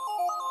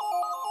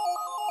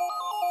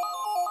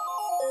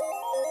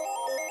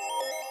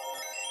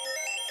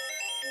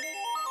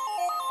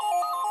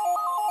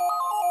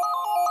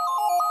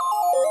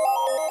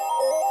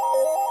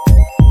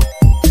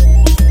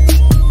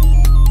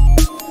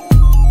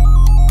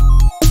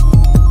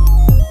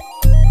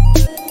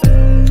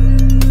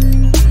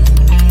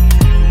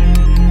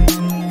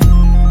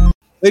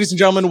Ladies and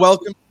gentlemen,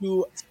 welcome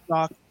to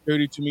Stock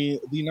 30 to Me,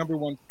 the number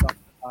one stock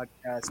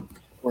podcast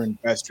for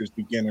investors,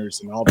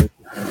 beginners, and all those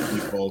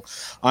different people.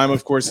 I'm,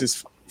 of course,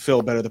 his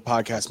Phil Better, the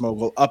podcast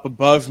mogul. Up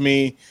above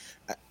me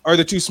are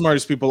the two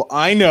smartest people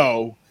I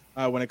know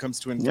when it comes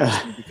to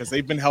investing because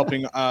they've been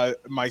helping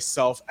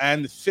myself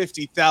and the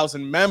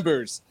 50,000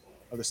 members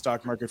of the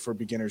Stock Market for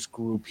Beginners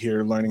group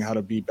here learning how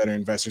to be better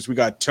investors. We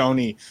got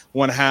Tony,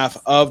 one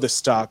half of the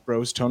Stock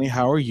Bros. Tony,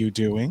 how are you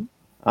doing?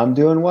 I'm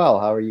doing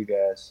well. How are you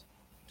guys?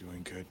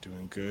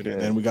 Doing good.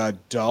 And then we got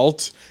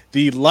Dalt,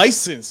 the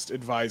licensed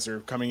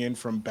advisor coming in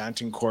from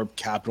Banting Corp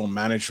Capital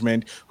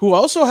Management, who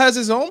also has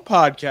his own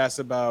podcast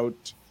about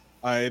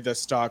the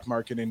stock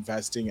market,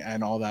 investing,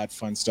 and all that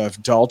fun stuff.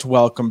 Dalt,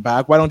 welcome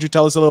back. Why don't you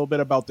tell us a little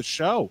bit about the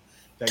show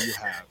that you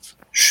have?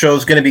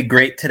 Show's going to be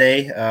great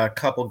today. A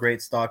couple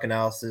great stock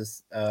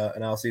analyses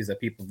that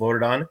people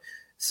voted on.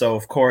 So,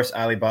 of course,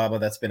 Alibaba,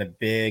 that's been a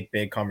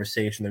big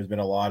conversation. There's been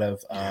a lot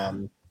of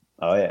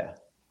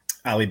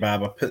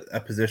Alibaba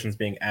positions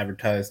being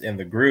advertised in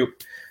the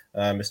group.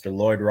 Mr.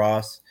 Lloyd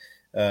Ross,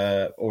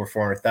 over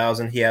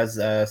 400,000 he has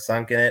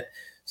sunk in it.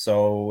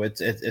 So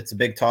it's a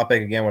big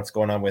topic. Again, what's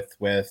going on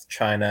with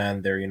China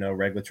and their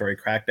regulatory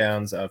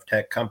crackdowns of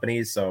tech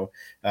companies. So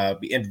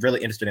be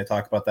really interesting to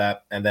talk about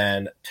that. And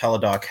then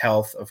Teladoc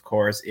Health, of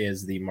course,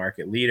 is the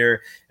market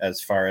leader as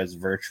far as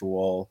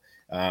virtual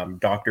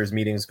doctors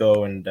meetings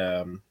go and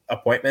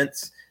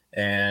appointments.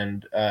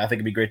 And I think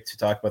it'd be great to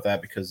talk about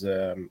that because,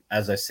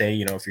 as I say, if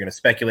you're going to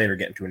speculate or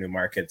get into a new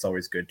market, it's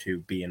always good to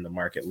be in the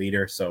market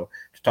leader. So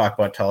to talk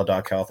about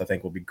Teladoc Health, I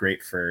think will be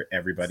great for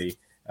everybody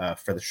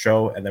for the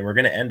show. And then we're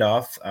going to end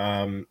off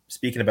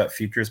speaking about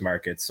futures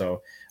markets.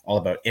 So all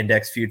about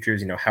index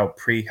futures, how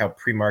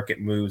pre-market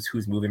moves,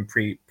 who's moving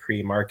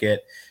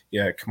pre-market,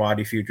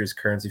 commodity futures,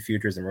 currency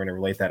futures, and we're going to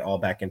relate that all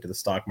back into the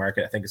stock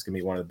market. I think it's going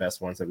to be one of the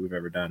best ones that we've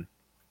ever done.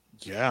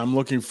 Yeah, I'm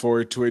looking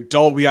forward to it.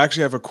 Dol, we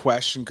actually have a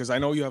question because I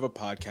know you have a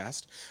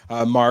podcast.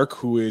 Mark,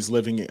 who is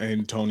living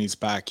in Tony's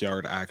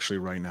backyard, actually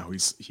right now,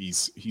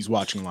 he's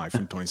watching live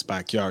from Tony's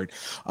backyard.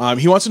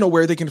 He wants to know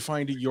where they can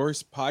find your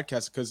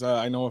podcast because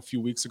I know a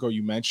few weeks ago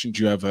you mentioned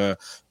you have a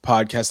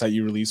podcast that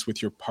you released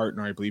with your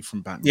partner, I believe,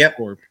 from Banting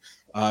Corp.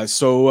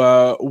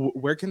 So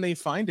where can they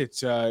find it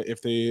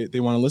if they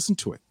want to listen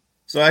to it?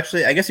 So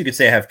actually, I guess you could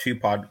say I have two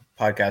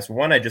podcasts.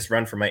 One I just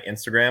run for my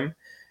Instagram.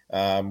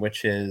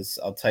 Which is,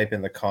 I'll type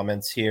in the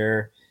comments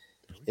here.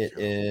 It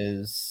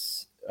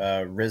is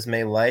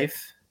Rismay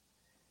Life,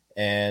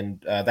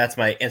 and that's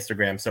my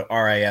Instagram. So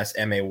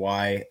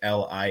RISMAYLIFE.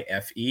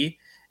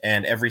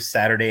 And every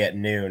Saturday at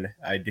noon,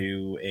 I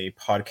do a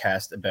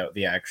podcast about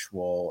the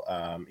actual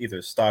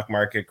either stock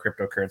market,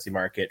 cryptocurrency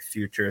market,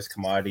 futures,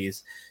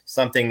 commodities,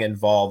 something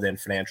involved in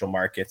financial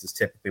markets is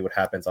typically what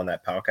happens on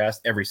that podcast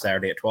every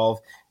Saturday at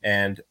 12.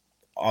 And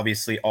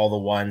obviously, all the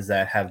ones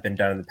that have been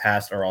done in the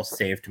past are all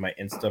saved to my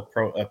Insta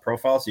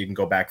profile, so you can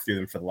go back through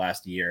them for the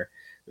last year.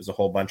 There's a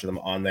whole bunch of them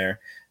on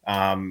there.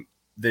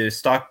 The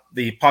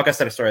podcast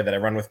that I started that I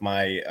run with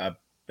my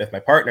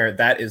partner,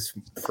 that is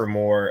for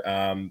more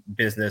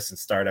business and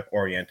startup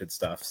oriented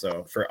stuff.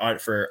 So for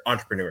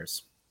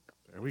entrepreneurs.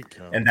 There we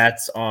go. And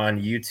that's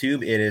on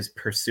YouTube. It is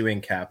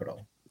Pursuing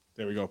Capital.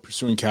 There we go.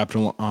 Pursuing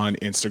Capital on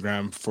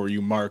Instagram for you,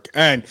 Mark.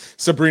 And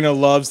Sabrina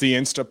loves the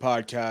Insta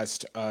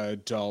podcast,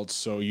 Dalt.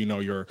 So you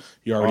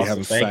already have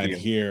a fan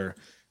here.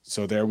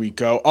 So there we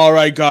go. All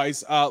right,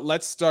 guys.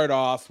 Let's start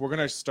off. We're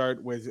gonna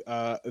start with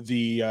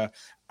the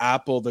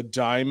apple, the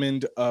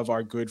diamond of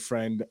our good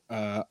friend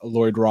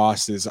Lloyd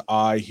Ross's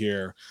eye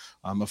here.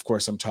 Of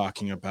course, I'm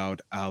talking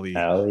about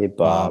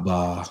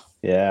Alibaba.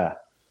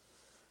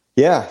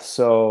 Yeah.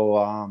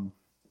 So.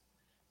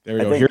 There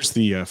we go. Here's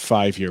the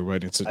 5 year,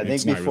 right? I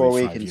think before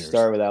we can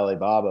start with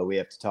Alibaba, we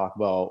have to talk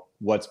about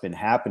what's been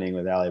happening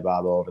with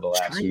Alibaba over the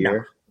last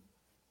year.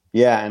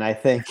 Yeah, and I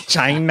think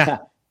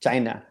China.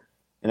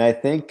 And I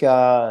think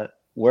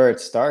where it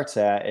starts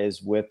at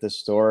is with the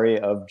story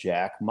of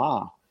Jack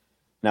Ma.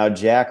 Now,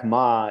 Jack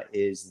Ma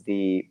is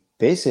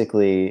he's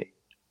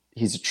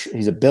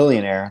a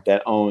billionaire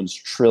that owns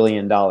 $1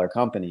 trillion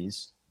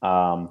companies.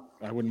 I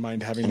wouldn't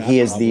mind having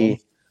that.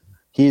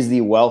 He's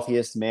the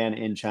wealthiest man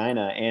in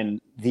China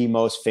and the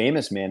most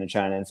famous man in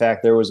China. In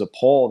fact, there was a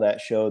poll that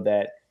showed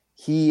that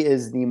he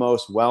is the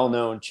most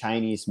well-known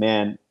Chinese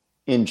man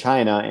in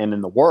China and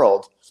in the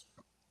world.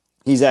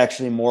 He's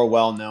actually more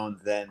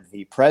well-known than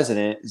the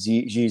president,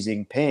 Xi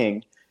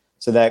Jinping.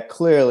 So that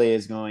clearly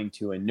is going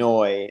to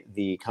annoy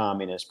the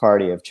Communist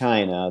Party of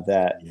China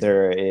that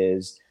there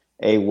is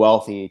a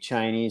wealthy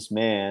Chinese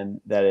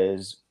man that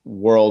is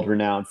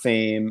world-renowned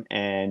fame,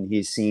 and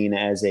he's seen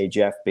as a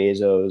Jeff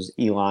Bezos,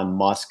 Elon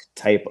Musk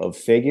type of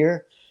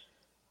figure.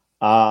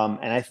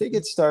 And I think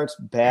it starts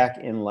back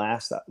in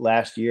last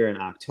year in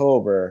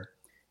October,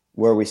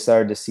 where we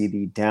started to see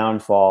the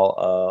downfall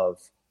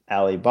of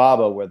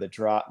Alibaba, where the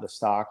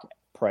stock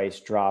price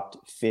dropped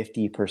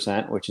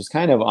 50%, which is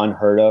kind of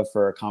unheard of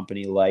for a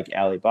company like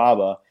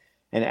Alibaba.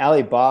 And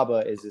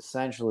Alibaba is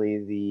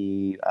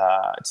essentially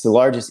it's the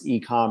largest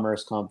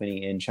e-commerce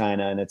company in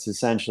China, and it's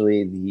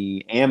essentially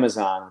the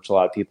Amazon, which a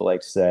lot of people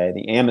like to say,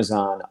 the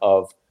Amazon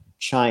of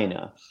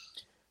China.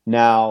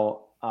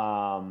 Now,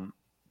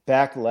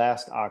 back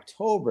last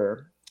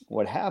October,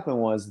 what happened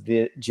was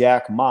the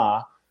Jack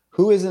Ma,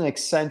 who is an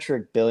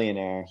eccentric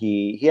billionaire,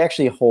 he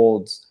actually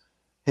holds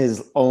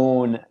his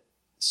own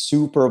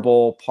Super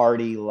Bowl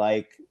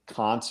party-like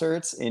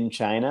concerts in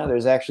China.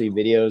 There's actually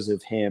videos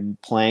of him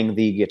playing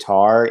the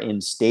guitar in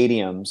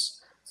stadiums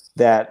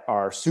that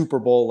are Super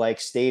Bowl-like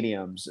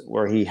stadiums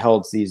where he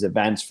holds these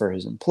events for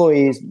his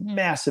employees,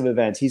 massive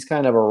events. He's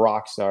kind of a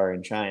rock star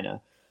in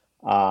China.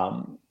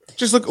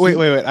 Just look. Wait.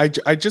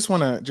 I just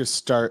want to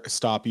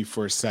stop you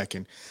for a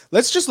second.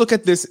 Let's just look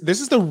at this.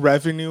 This is the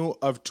revenue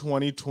of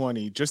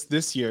 2020, just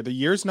this year. The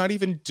year's not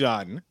even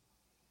done,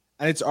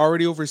 and it's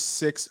already over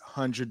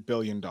 $600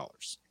 billion.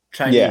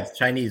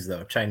 Chinese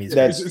though. Chinese.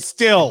 That's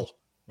still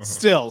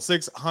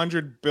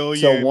 600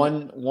 billion.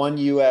 So one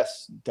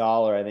US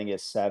dollar, I think,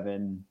 is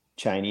 7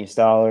 Chinese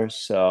dollars.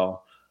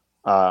 So,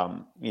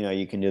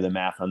 you can do the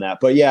math on that.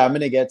 But yeah, I'm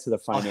going to get to the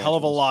financials. A hell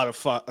of a lot of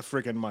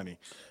freaking money.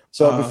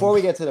 So before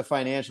we get to the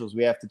financials,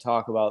 we have to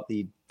talk about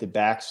the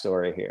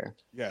backstory here.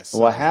 Yes.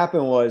 What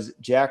happened was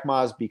Jack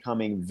Ma is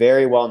becoming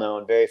very well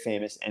known, very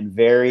famous, and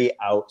very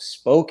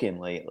outspoken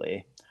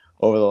lately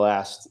over the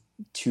last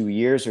 2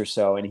 years or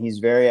so. And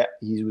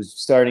he was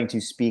starting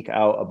to speak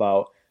out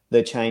about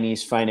the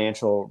Chinese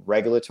financial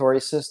regulatory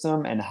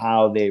system and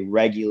how they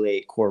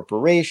regulate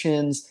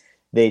corporations.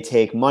 They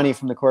take money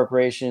from the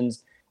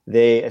corporations.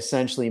 They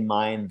essentially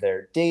mine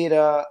their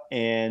data,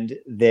 and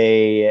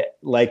they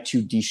like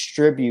to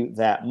distribute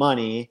that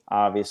money.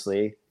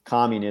 Obviously,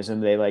 communism,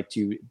 they like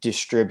to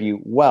distribute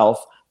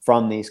wealth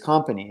from these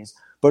companies,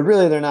 but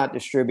really they're not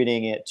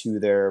distributing it to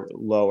their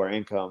lower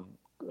income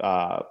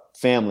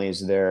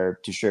families. They're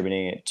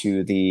distributing it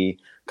to the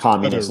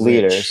communist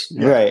leaders.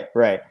 Yeah.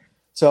 Right.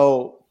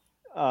 So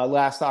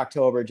last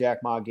October,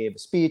 Jack Ma gave a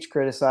speech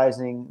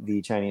criticizing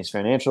the Chinese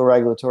financial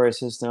regulatory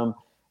system.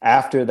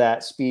 After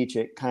that speech,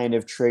 it kind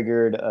of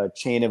triggered a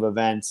chain of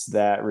events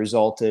that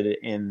resulted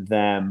in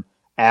them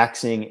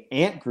axing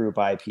Ant Group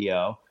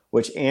IPO,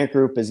 which Ant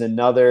Group is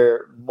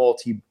another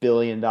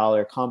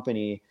multi-billion-dollar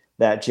company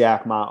that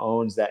Jack Ma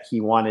owns that he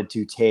wanted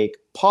to take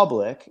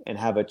public and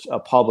have a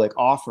public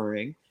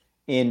offering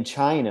in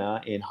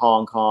China, in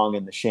Hong Kong,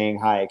 and the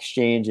Shanghai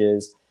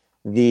exchanges.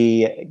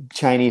 The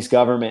Chinese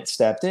government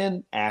stepped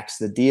in, axed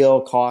the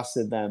deal,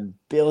 costed them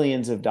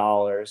billions of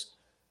dollars,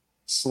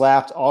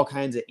 slapped all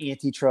kinds of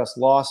antitrust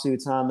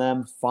lawsuits on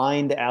them,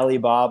 fined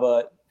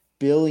Alibaba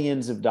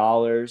billions of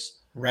dollars.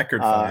 Record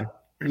fine.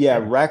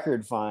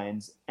 Record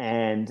fines.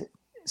 And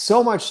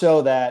so much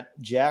so that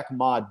Jack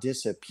Ma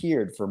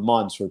disappeared for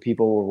months, where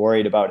people were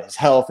worried about his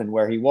health and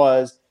where he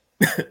was.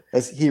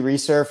 As he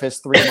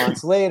resurfaced 3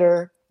 months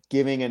later,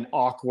 giving an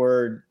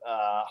awkward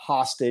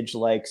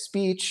hostage-like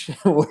speech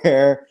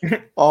where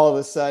all of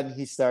a sudden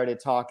he started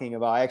talking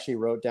about, I actually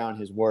wrote down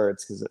his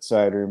words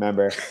so I'd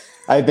remember.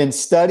 I've been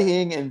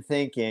studying and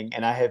thinking,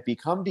 and I have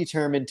become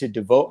determined to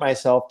devote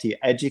myself to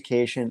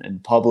education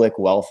and public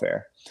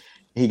welfare.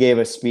 He gave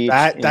a speech.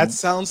 That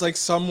sounds like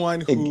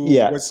someone who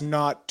was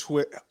not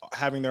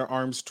having their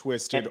arms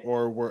twisted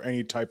or were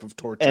any type of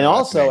torture. And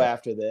also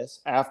after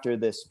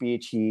this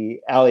speech,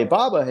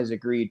 Alibaba has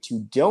agreed to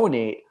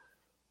donate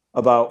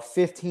about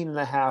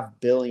 $15.5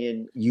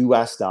 billion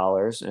US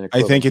dollars.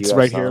 I think it's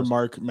right here.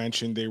 Mark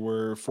mentioned they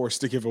were forced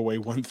to give away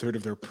 1/3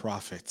 of their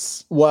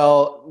profits.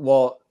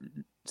 Well,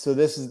 so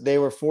they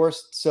were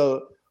forced.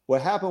 So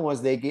what happened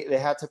was they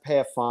had to pay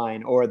a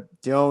fine, or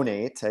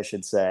donate, I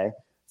should say,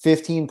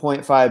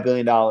 $15.5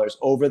 billion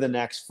over the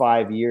next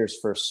 5 years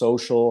for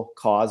social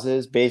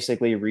causes,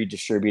 basically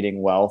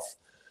redistributing wealth,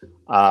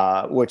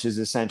 which is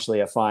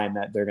essentially a fine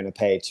that they're going to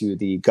pay to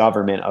the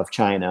government of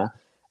China.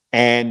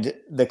 And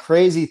the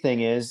crazy thing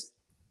is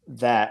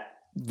that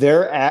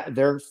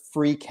their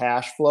free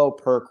cash flow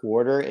per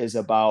quarter is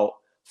about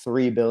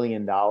 $3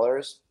 billion.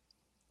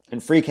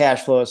 And free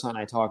cash flow is something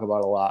I talk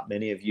about a lot.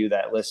 Many of you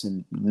that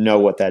listen know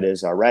what that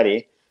is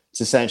already.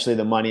 It's essentially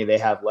the money they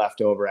have left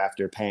over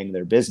after paying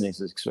their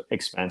business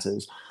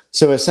expenses.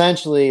 So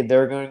essentially,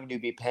 they're going to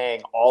be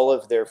paying all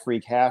of their free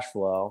cash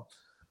flow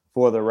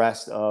for the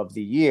rest of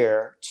the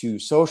year to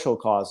social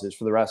causes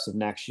for the rest of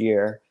next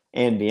year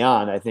and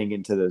beyond, I think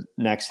into the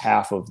next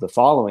half of the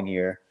following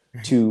year,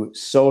 to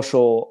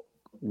social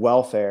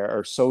welfare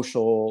or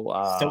social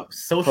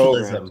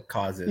socialism programs.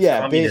 Causes.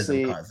 Yeah,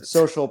 basically causes.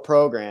 Social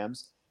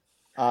programs.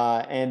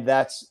 And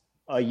that's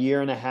a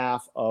year and a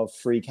half of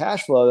free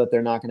cash flow that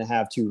they're not going to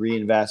have to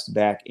reinvest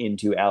back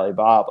into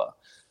Alibaba.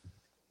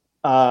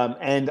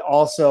 And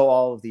also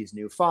all of these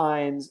new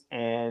fines.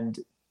 And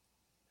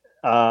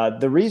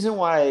the reason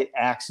why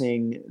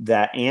axing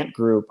that Ant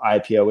Group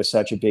IPO was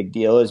such a big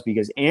deal is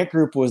because Ant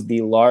Group was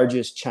the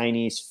largest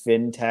Chinese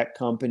fintech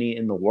company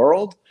in the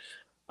world.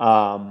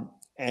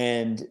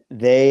 And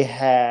they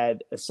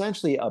had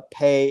essentially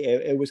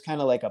it was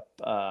kind of like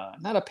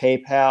not a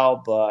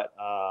PayPal, but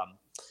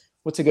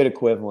what's a good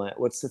equivalent?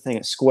 What's the thing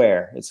at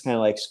Square? It's kind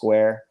of like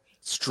Square.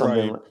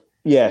 Stripe.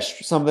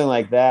 Something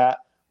like that,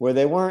 where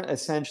they weren't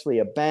essentially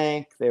a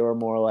bank. They were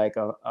more like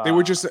They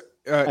were just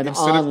an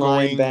instead online of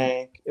going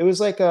bank. It was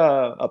like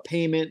a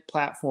payment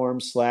platform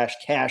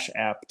 / cash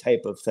app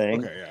type of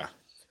thing. Okay, yeah.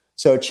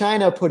 So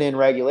China put in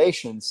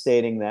regulations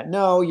stating that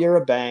no, you're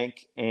a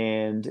bank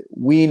and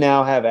we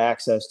now have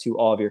access to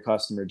all of your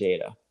customer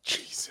data.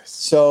 Jesus.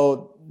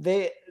 So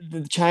the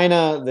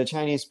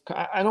Chinese,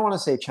 I don't want to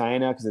say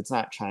China because it's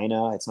not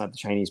China. It's not the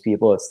Chinese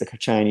people. It's the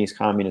Chinese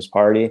Communist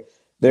Party.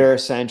 They're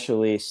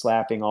essentially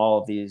slapping all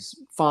of these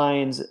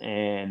fines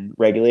and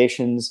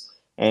regulations,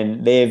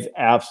 and they've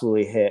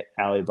absolutely hit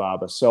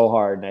Alibaba so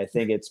hard. And I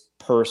think it's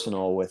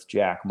personal with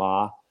Jack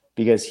Ma,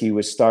 because he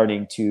was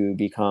starting to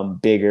become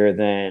bigger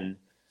than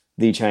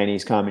the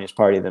Chinese Communist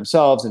Party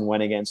themselves and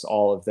went against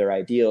all of their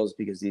ideals,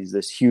 because he's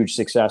this huge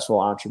successful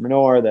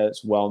entrepreneur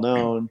that's well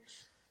known,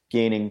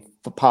 gaining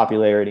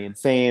popularity and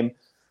fame.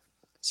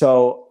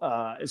 So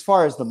as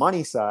far as the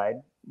money side,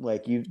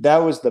 that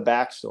was the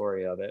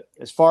backstory of it.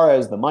 As far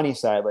as the money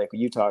side, like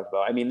you talked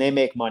about, I mean, they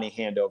make money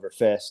hand over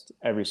fist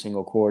every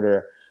single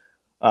quarter.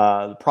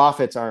 The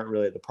profits aren't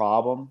really the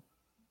problem.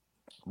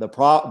 The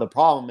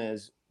problem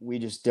is we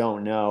just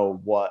don't know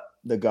what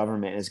the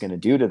government is going to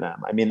do to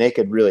them. I mean, they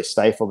could really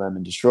stifle them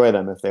and destroy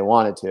them if they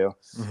wanted to.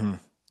 Mm-hmm.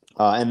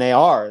 And they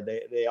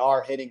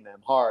are hitting them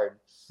hard.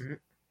 Mm-hmm.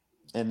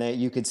 And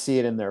you could see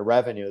it in their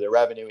revenue. Their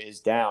revenue is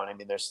down. I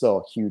mean, there's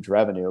still huge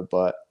revenue,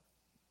 but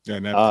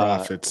net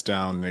profits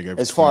down.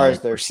 As far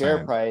as their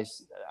share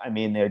price, I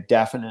mean, they're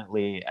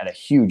definitely at a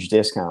huge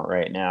discount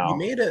right now.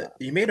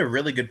 You made a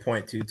really good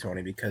point too,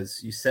 Tony,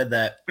 because you said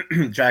that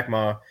Jack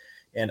Ma,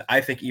 and I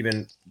think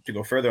even to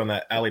go further on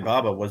that,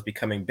 Alibaba was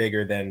becoming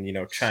bigger than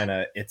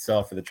China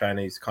itself, or the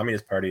Chinese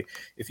Communist Party.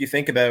 If you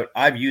think about,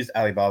 I've used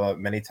Alibaba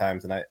many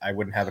times, and I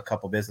wouldn't have a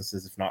couple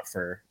businesses if not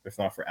for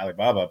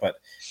Alibaba. But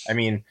I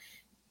mean,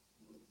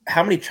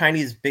 how many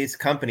Chinese-based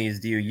companies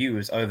do you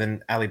use other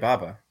than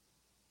Alibaba?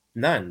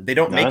 None. They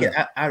don't make it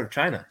out of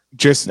China.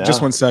 Just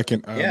 1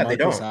 second. Yeah, they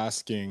Mark was don't.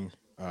 asking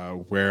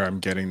where I'm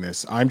getting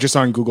this. I'm just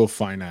on Google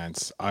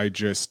Finance. I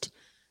just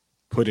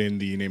put in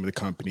the name of the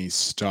company's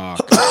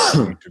stock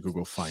to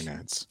Google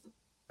Finance,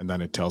 and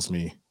then it tells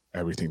me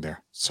everything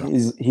there. So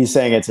he's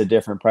saying it's a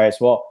different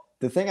price. Well,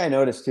 the thing I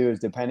noticed too is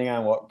depending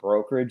on what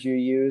brokerage you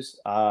use,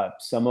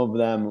 some of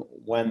them,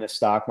 when the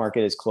stock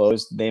market is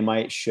closed, they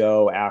might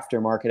show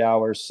after market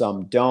hours.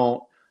 Some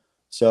don't.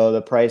 So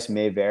the price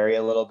may vary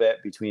a little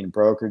bit between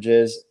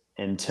brokerages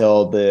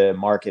until the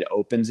market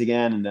opens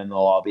again, and then they'll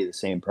all be the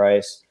same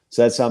price.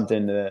 So that's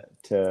something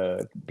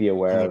to be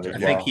aware of as well. I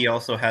think he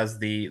also has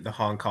the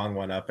Hong Kong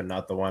one up and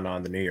not the one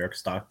on the New York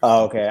stock.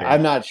 Oh, okay.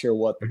 I'm not sure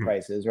what the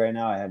price is right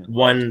now. I haven't.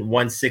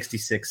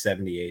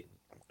 166.78.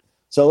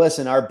 So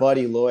listen, our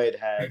buddy Lloyd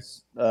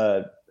has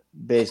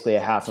basically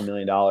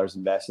 $500,000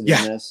 invested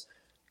in this.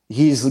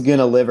 He's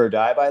gonna live or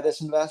die by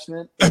this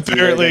investment.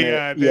 Apparently,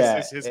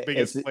 this is his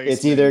biggest placement.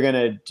 It's either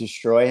gonna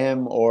destroy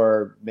him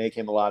or make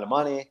him a lot of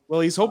money. Well,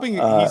 he's hoping.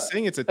 He's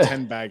saying it's a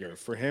 10-bagger.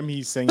 For him,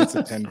 he's saying it's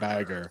a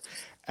 10-bagger.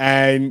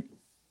 And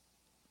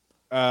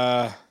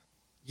the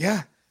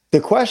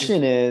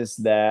question is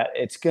that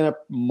it's gonna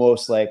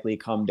most likely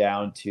come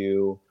down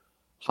to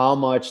how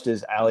much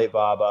does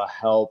Alibaba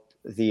help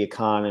the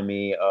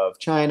economy of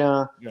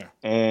China,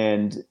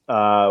 and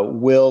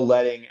will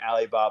letting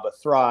Alibaba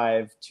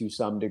thrive to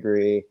some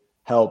degree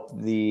help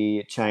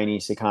the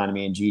Chinese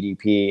economy and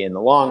GDP in the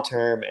long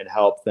term and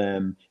help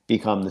them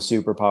become the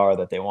superpower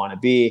that they want to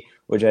be,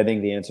 which I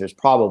think the answer is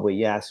probably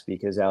yes,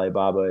 because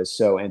Alibaba is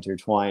so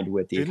intertwined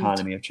with the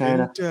economy of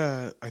China.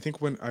 I think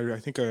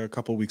a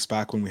couple of weeks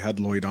back when we had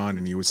Lloyd on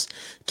and he was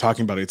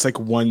talking about it, it's like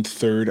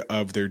 1/3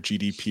 of their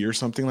GDP or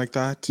something like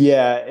that.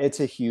 Yeah, it's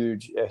a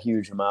huge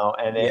amount,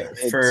 and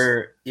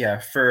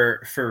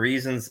for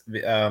reasons,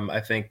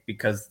 I think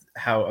because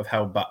how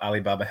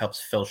Alibaba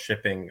helps fill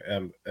shipping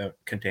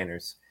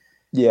containers.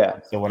 Yeah.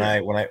 So when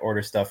I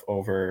order stuff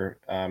over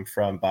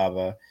from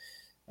Baba,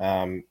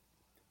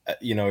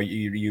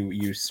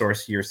 you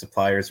source your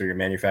suppliers or your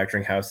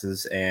manufacturing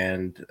houses,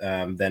 and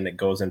then it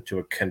goes into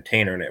a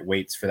container and it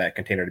waits for that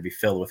container to be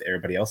filled with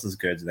everybody else's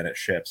goods, and then it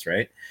ships,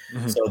 right?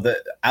 Mm-hmm. So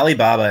the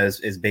Alibaba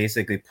is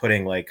basically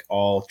putting like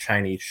all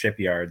Chinese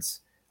shipyards,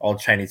 all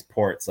Chinese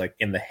ports, like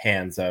in the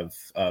hands of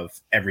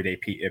everyday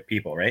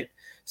people, right?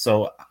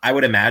 So I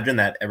would imagine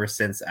that ever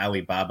since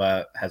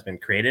Alibaba has been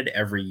created,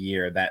 every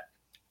year that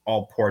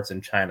all ports in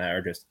China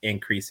are just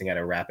increasing at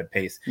a rapid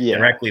pace,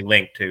 directly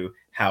linked to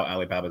how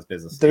Alibaba's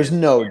business. There's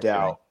no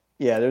doubt.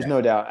 Yeah, there's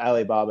no doubt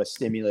Alibaba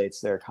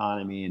stimulates their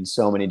economy in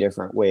so many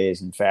different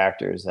ways and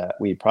factors that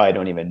we probably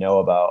don't even know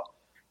about.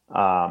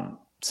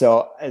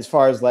 So as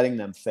far as letting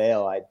them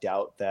fail, I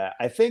doubt that.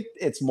 I think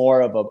it's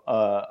more of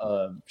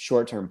a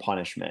short-term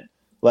punishment.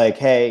 Like,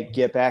 hey,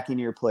 get back in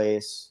your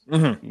place.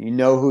 Mm-hmm. You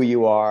know who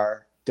you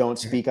are. don't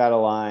speak out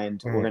of line.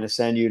 We're going to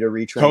send you to toe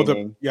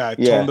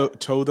retraining.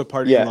 toe the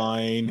party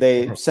line.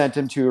 They sent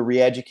him to a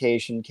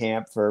re-education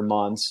camp for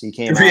months. He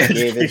came out and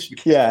gave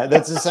it. Yeah,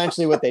 that's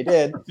essentially what they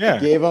did. Yeah.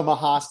 Gave him a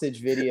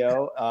hostage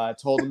video,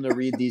 told him to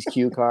read these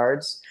cue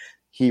cards.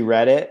 He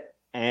read it,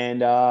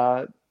 and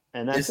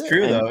that's it's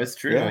true, and, though. It's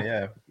true,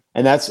 yeah.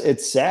 And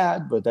it's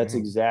sad, but that's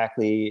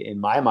exactly, in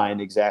my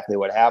mind, exactly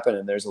what happened.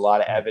 And there's a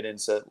lot of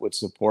evidence that would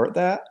support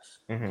that.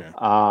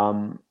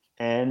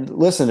 And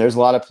listen, there's a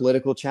lot of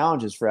political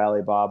challenges for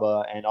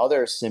Alibaba and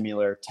other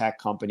similar tech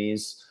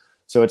companies.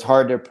 So it's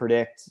hard to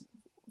predict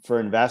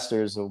for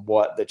investors of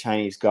what the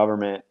Chinese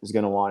government is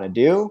going to want to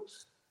do.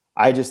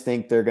 I just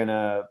think they're going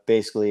to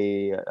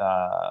basically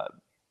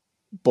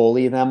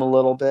bully them a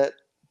little bit,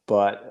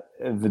 but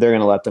they're going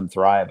to let them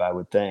thrive. I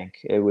would think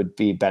it would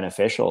be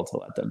beneficial to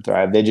let them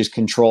thrive. They just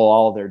control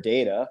all their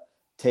data,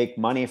 take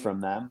money from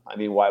them. I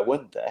mean, why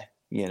wouldn't they?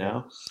 You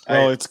know?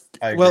 Well,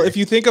 if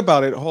you think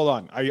about it, hold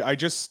on. I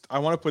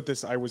want to put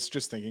this. I was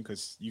just thinking,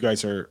 because you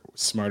guys are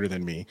smarter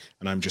than me,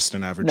 and I'm just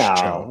an average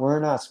Joe. No, we're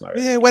not smart.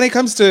 Yeah, when it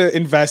comes to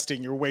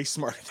investing, you're way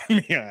smarter than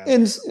me.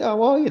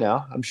 Well, you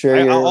know, I'm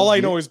sure. All I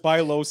know is buy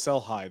low, sell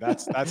high.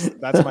 That's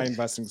my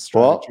investing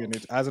strategy, and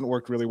it hasn't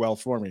worked really well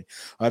for me.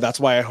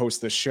 That's why I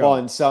host this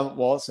show.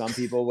 Some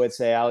people would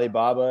say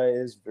Alibaba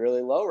is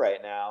really low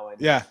right now,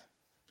 and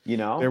you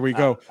know, there we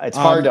go. It's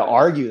hard to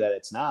argue that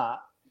it's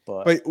not.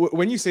 But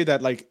when you say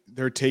that, like,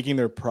 they're taking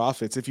their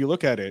profits, if you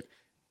look at it,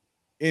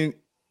 in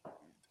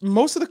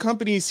most of the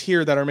companies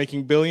here that are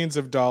making billions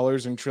of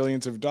dollars and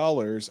trillions of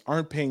dollars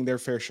aren't paying their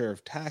fair share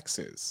of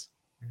taxes.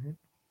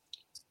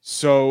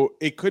 So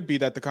it could be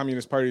that the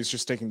Communist Party is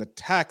just taking the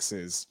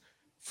taxes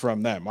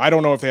from them. I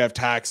don't know if they have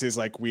taxes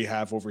like we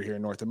have over here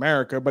in North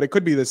America, but it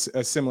could be a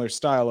similar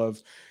style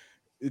of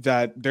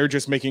that they're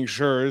just making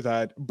sure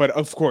that, but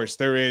of course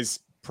there is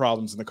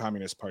problems in the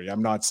Communist Party.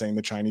 I'm not saying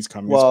the Chinese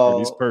Communist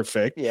Party is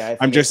perfect. Yeah,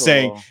 I'm just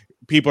saying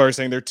people are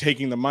saying they're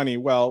taking the money.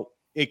 Well,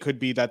 it could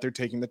be that they're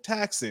taking the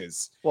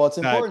taxes. Well, it's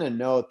important to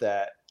note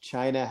that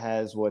China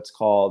has what's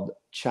called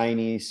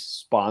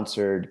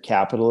Chinese-sponsored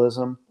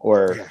capitalism,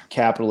 or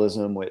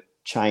capitalism with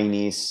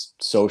Chinese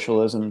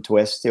socialism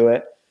twist to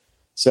it.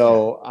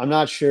 So I'm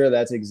not sure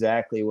that's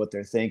exactly what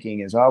they're thinking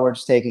is, we're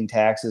just taking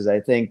taxes.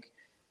 I think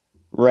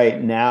right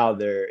now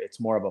it's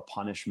more of a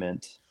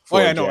punishment.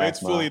 It's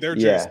fully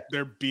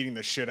they're beating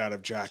the shit out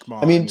of Jack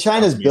Ma. I mean,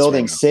 China's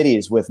building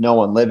cities with no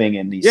one living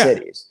in these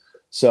cities.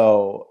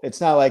 So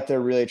it's not like they're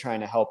really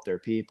trying to help their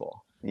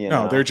people. You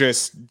know? They're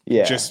just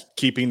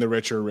keeping the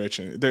richer rich,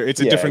 and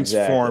it's a different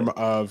form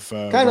of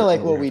kind of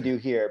like what we do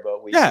here, but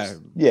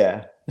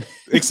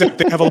except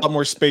they have a lot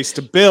more space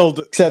to build.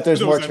 Except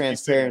there's more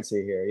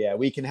transparency here. Yeah,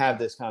 we can have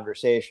this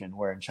conversation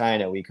where in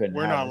China we couldn't.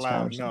 We're have not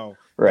allowed. No,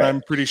 right. But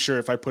I'm pretty sure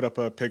if I put up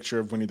a picture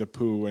of Winnie the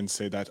Pooh and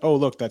say that, oh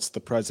look, that's the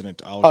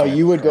president.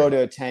 You would go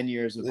to 10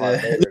 years of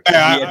hard labor.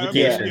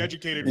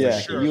 Re-education. For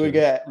sure. You would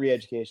get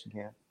re-education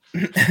camp.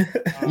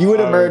 You would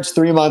emerge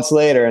 3 months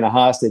later in a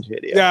hostage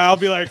video. Yeah, I'll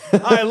be like,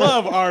 I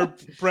love our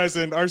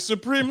president. Our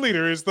supreme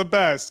leader is the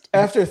best.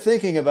 After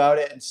thinking about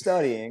it and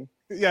studying,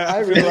 I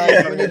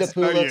realized Winnie the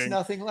Pooh looks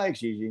nothing like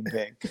Xi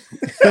Jinping.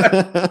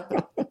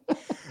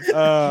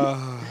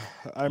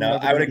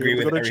 I would agree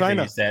with everything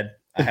you said.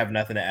 I have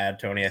nothing to add,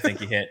 Tony. I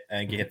think you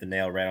hit the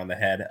nail right on the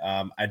head.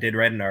 I did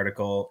write an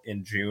article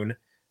in June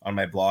on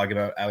my blog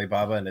about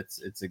Alibaba, and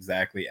it's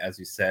exactly as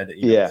you said.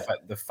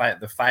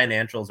 The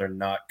financials are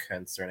not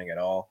concerning at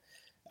all.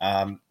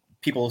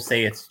 People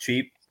say it's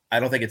cheap. I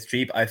don't think it's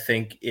cheap. I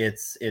think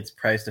it's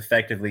priced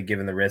effectively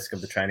given the risk of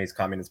the Chinese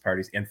Communist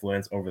Party's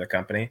influence over the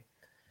company.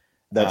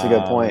 That's a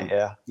good point.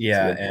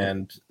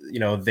 And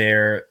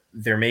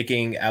they're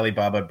making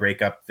Alibaba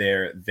break up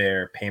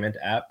their payment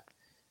app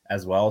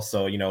as well.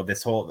 So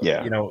this whole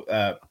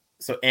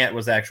so Ant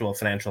was the actual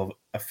financial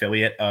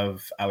affiliate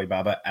of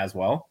Alibaba as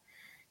well.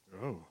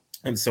 Oh.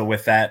 And so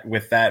with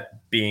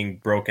that being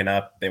broken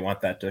up, they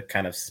want that to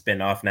kind of spin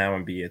off now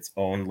and be its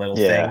own little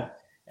thing.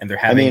 And they're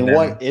having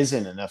what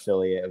isn't an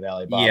affiliate of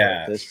Alibaba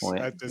at this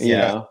point?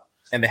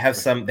 And they have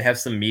some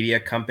media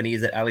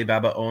companies that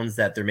Alibaba owns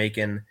that they're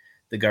making.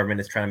 The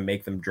government is trying to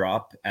make them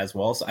drop as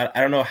well. So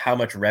I don't know how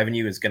much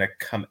revenue is going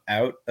to come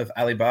out of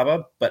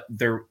Alibaba, but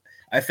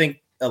I think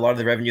a lot of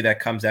the revenue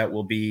that comes out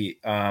will be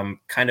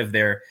kind of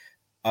their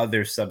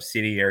other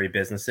subsidiary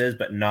businesses,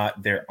 but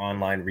not their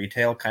online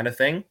retail kind of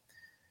thing.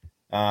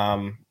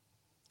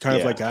 Kind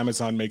of like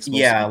Amazon makes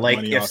most of the like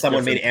money if off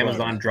someone made different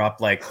Amazon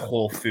drop like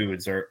Whole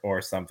Foods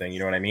or something, you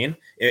know what I mean?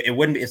 It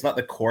wouldn't be, it's not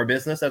the core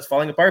business that's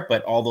falling apart,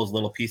 but all those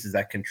little pieces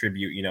that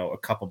contribute, a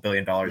couple $1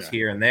 billion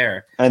here and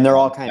there. And they're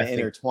all kind of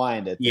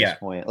intertwined at this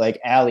point. Like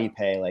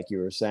Alipay, like you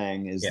were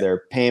saying, is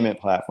their payment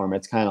platform.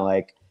 It's kind of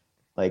like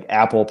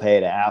Apple Pay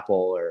to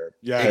Apple or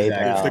PayPal.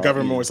 Exactly. If the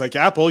government was like,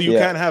 Apple, you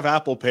can't have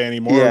Apple Pay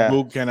anymore. Or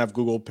Google can't have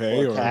Google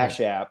Pay or Cash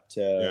App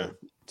to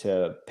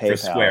PayPal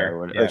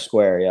Square. Or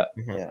Square. Yeah.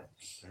 Mm-hmm. Yeah.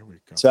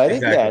 So I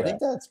think I think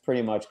that's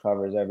pretty much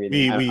covers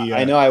everything.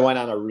 I know I went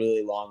on a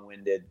really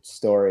long-winded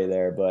story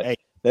there, but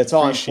that's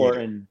all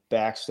important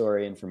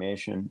backstory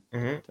information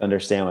to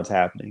understand what's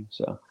happening.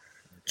 So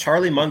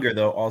Charlie Munger,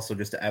 though, also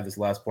just to add this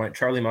last point,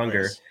 Charlie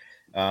Munger,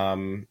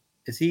 Nice.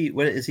 is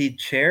he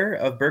chair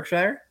of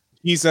Berkshire?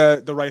 He's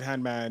the right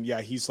hand man.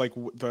 Yeah, he's like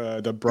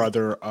the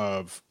brother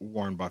of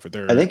Warren Buffett.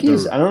 I think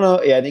he's. They're I don't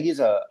know. Yeah, I think he's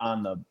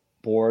on the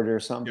board or yeah.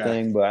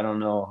 something, but I don't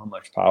know how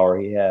much power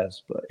he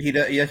has. But He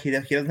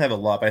doesn't have a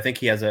lot, but I think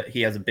he has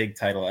a big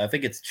title. I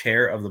think it's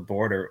chair of the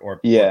board or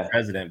Yeah.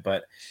 president,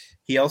 but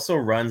he also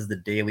runs the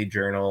Daily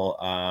Journal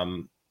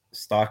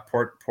stock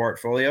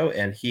portfolio,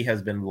 and he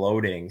has been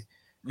loading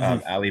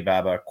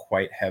Alibaba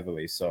quite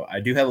heavily. So I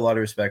do have a lot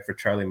of respect for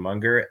Charlie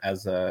Munger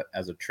as a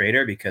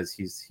trader, because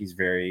he's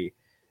very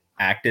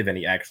active and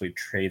he actually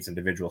trades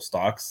individual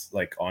stocks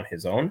like on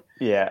his own.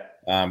 yeah,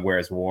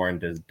 Whereas Warren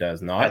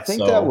does not. I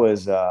think that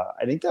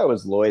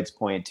was Lloyd's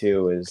point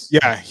too. Is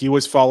Yeah, he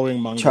was following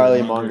Munger.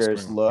 Charlie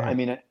Munger's Munger's I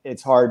mean,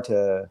 it's hard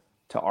to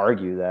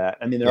argue that.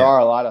 I mean, there are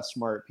a lot of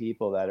smart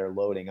people that are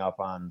loading up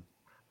on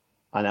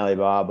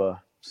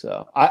Alibaba.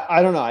 So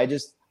I don't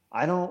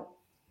know.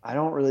 I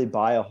don't really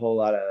buy a whole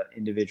lot of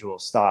individual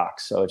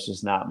stocks, so it's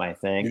just not my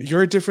thing.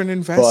 You're a different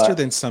investor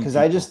than some because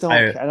people. I just don't.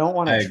 I don't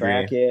want to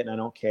track it, and I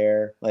don't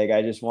care. Like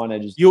I just want to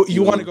just.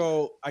 You want to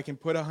go? I can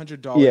put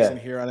 $100 in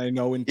here, and I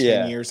know in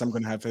 10 years I'm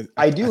going to have.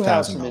 I do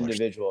have some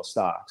individual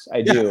stocks.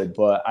 I do,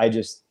 but I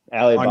just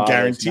Alibaba on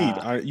guaranteed.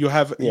 You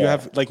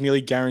have like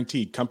nearly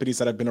guaranteed companies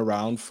that have been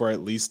around for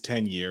at least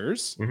 10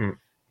 years.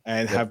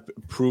 And have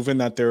proven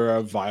that they're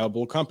a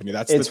viable company.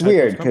 It's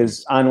weird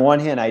because on one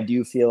hand, I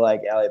do feel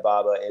like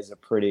Alibaba is a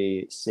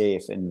pretty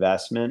safe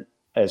investment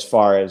as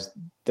far as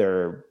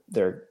their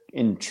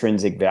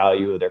intrinsic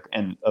value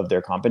of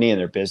their company and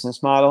their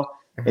business model.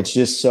 It's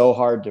just so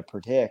hard to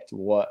predict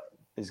what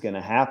is going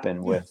to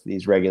happen with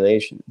these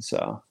regulations.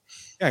 So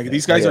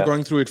these guys are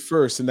going through it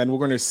first, and then we're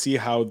going to see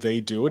how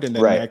they do it. And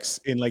then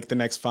the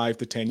next 5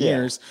 to 10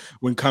 years,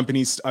 when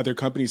other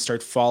companies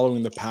start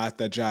following the path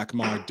that Jack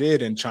Ma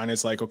did, and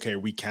China's like, okay,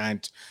 we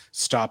can't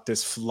stop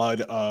this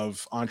flood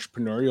of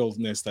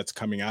entrepreneurialness that's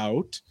coming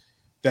out,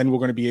 then we're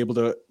going to be able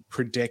to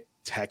predict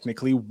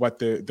technically what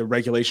the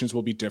regulations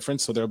will be different.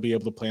 So they'll be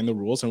able to play in the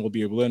rules, and we'll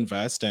be able to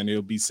invest, and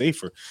it'll be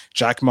safer.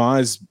 Jack Ma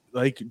is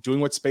like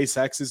doing what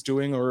SpaceX is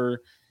doing,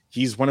 or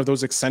he's one of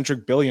those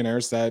eccentric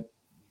billionaires that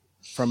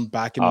from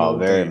back in the old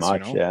very days,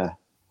 much, yeah.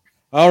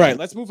 All right,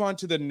 let's move on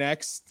to the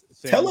next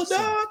thing.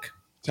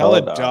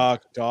 Teladoc.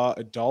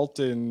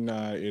 Dalton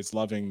is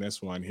loving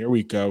this one. Here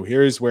we go.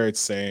 Here's where it's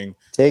saying,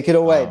 "Take it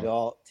away,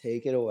 Dalt.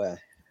 Take it away."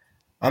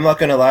 I'm not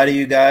gonna lie to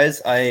you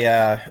guys.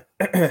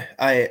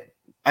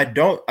 I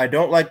don't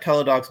like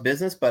Teladoc's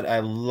business, but I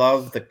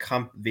love the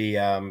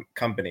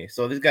company.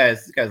 So these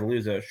guys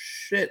lose a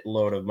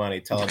shitload of money.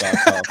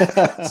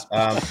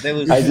 Teladoc. They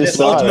lose. I just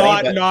saw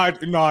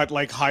not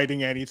like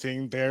hiding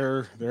anything.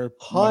 They're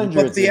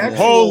hundreds.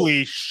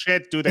 Holy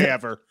shit! Do they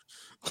ever?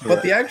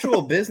 But the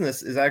actual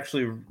business is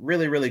actually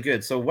really, really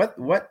good. So what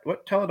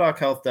Teladoc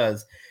Health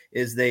does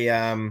is they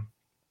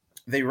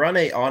run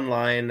a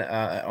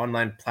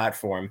online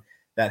platform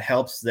that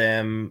helps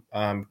them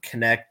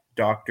connect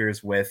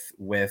doctors with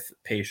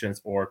patients,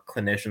 or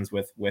clinicians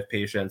with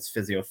patients,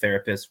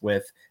 physiotherapists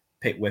with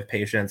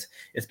patients.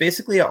 It's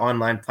basically an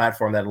online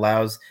platform that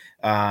allows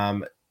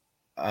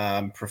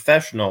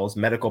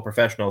medical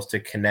professionals to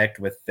connect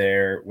with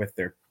their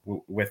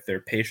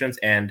patients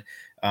and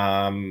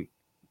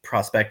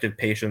prospective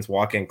patients,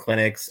 walk-in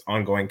clinics,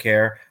 ongoing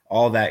care,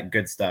 all that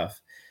good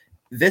stuff.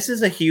 This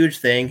is a huge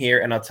thing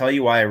here, and I'll tell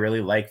you why I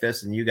really like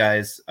this. And you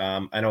guys,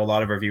 I know a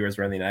lot of our viewers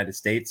are in the United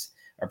States,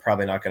 are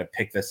probably not going to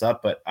pick this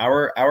up, but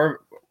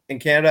our in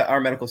Canada, our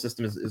medical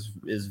system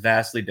is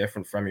vastly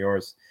different from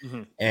yours.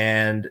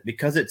 And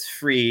because it's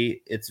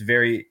free,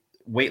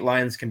 wait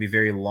lines can be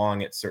very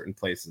long at certain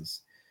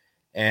places.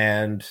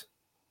 And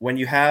when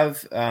you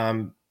have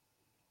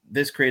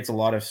this creates a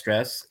lot of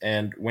stress.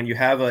 And when you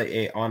have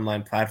a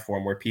online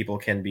platform where people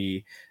can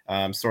be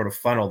sort of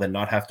funneled and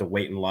not have to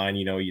wait in line,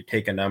 you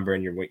take a number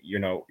and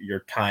your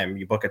time,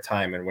 you book a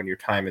time, and when your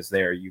time is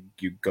there, you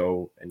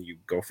go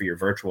for your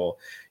virtual.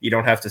 You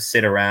don't have to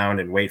sit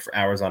around and wait for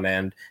hours on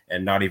end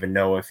and not even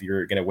know if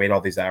you're going to wait all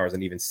these hours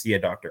and even see a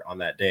doctor on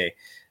that day.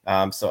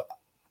 So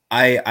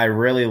I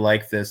really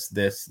like this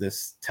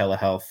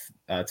telehealth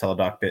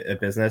Teladoc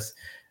business.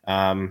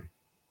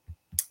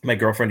 My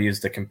girlfriend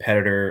used a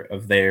competitor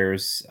of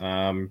theirs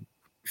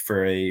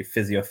for a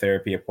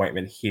physiotherapy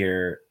appointment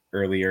here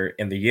earlier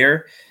in the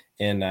year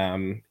in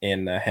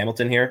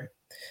Hamilton here,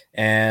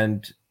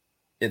 and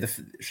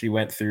she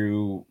went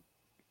through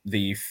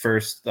the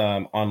first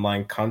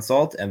online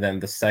consult, and then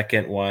the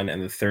second one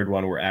and the third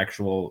one were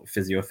actual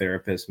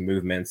physiotherapist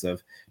movements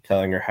of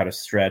telling her how to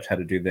stretch, how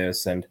to do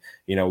this, and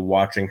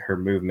watching her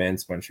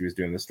movements when she was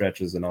doing the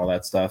stretches and all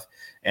that stuff.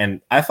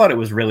 And I thought it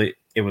was really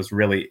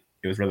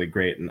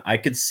great, and I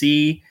could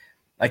see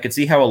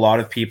how a lot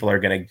of people are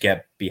going to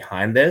get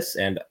behind this,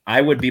 and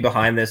I would be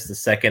behind this the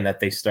second that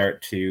they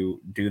start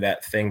to do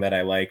that thing that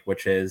I like,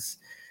 which is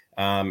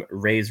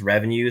raise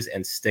revenues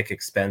and stick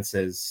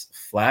expenses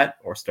flat,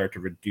 or start to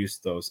reduce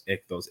those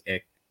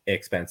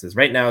expenses.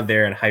 Right now,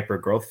 they're in hyper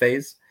growth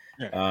phase,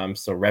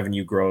 so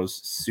revenue grows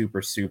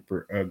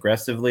super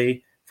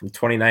aggressively From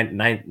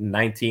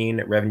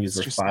 2019, revenues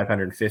were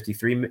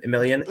 553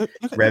 million.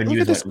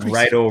 Revenues went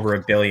right over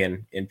 $1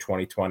 billion in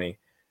 2020.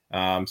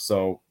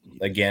 So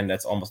again,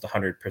 that's almost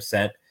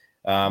 100%.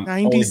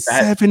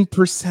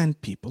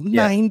 97% people.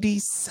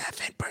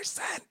 97%.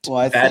 Well,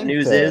 I bad think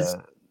news is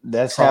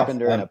that's happened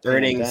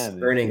during a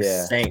earnings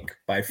sank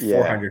by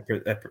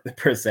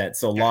 400%.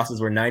 So losses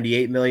were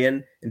 98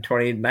 million in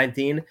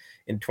 2019.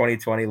 In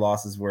 2020,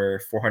 losses were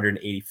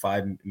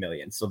 485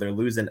 million. So they're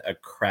losing a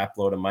crap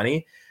load of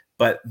money,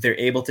 but they're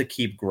able to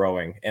keep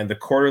growing, and the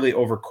quarterly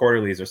over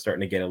quarterlies are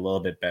starting to get a little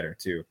bit better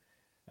too.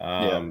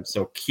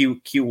 So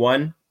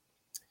Q1,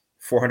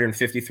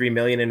 453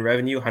 million in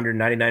revenue,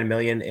 199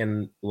 million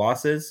in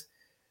losses.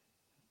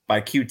 By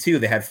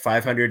Q2, they had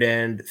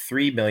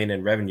 503 million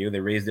in revenue. They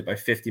raised it by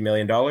 $50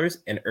 million,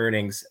 and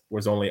earnings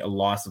was only a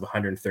loss of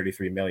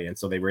 133 million.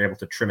 So they were able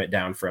to trim it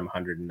down from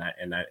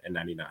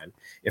 199.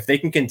 If they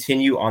can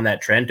continue on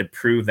that trend to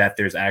prove that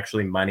there's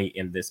actually money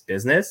in this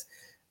business,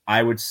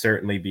 I would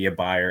certainly be a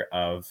buyer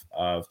of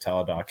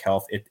Teladoc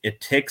Health.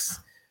 It ticks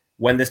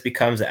when this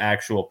becomes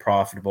actual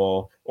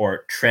profitable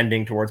or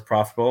trending towards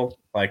profitable,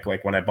 like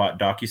when I bought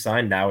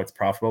DocuSign, now it's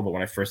profitable, but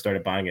when I first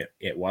started buying it,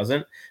 it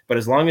wasn't. But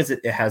as long as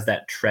it has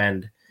that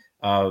trend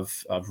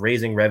of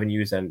raising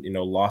revenues and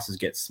losses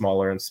get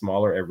smaller and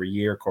smaller every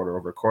year, quarter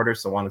over quarter,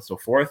 so on and so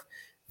forth,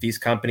 these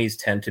companies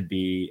tend to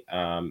be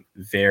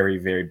very,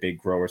 very big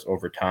growers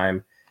over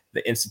time.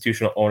 The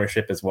institutional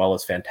ownership as well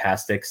is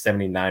fantastic.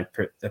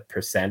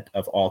 79%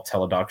 of all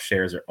Teladoc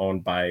shares are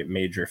owned by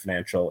major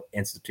financial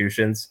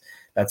institutions.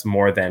 That's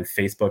more than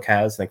Facebook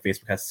has. I think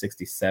Facebook has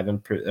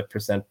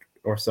 67%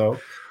 or so.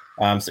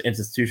 So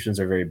institutions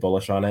are very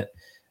bullish on it.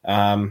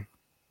 I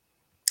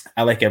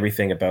like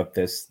everything about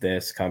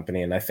this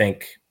company, and I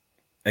think,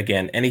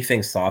 again,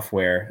 anything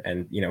software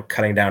and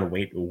cutting down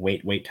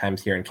wait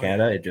times here in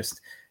Canada,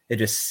 it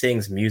just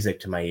sings music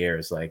to my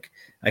ears. Like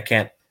I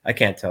can't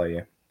tell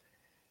you.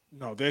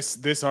 No,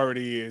 this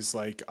already is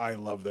like, I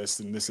love this,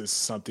 and this is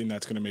something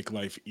that's going to make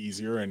life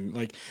easier. And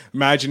like,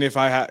 imagine if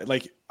I had,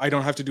 like, I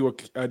don't have to do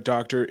a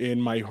doctor in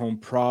my home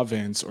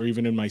province or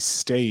even in my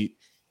state.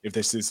 If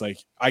this is like,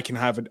 I can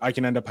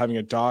end up having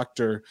a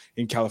doctor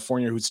in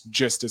California who's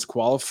just as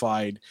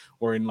qualified,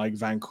 or in like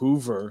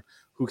Vancouver,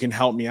 who can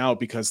help me out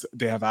because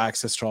they have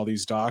access to all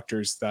these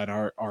doctors that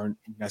aren't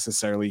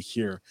necessarily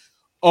here.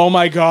 Oh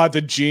my God,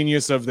 the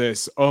genius of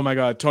this. Oh my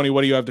God, Tony,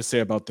 what do you have to say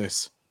about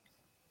this?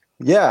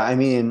 Yeah, I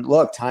mean,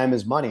 look, time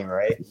is money,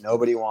 right?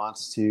 Nobody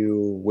wants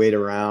to wait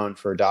around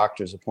for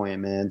doctor's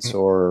appointments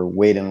or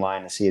wait in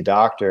line to see a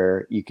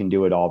doctor. You can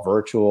do it all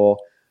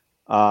virtual.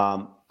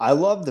 I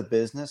love the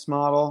business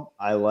model.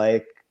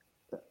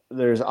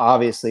 There's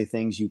obviously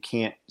things you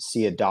can't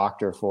see a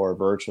doctor for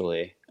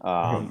virtually.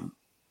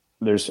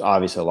 There's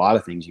obviously a lot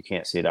of things you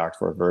can't see a doctor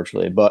for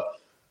virtually, but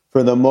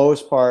for the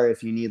most part,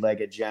 if you need like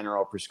a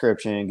general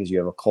prescription because you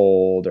have a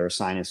cold or a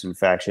sinus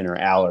infection or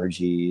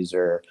allergies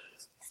or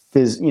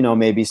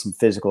maybe some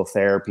physical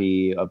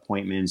therapy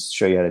appointments,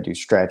 show you how to do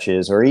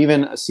stretches, or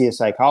even see a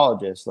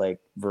psychologist like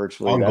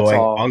virtually.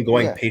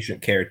 Ongoing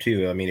patient care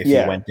too. I mean, if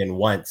you went in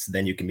once,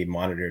 then you can be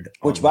monitored.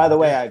 Which, by the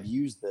way, I've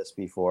used this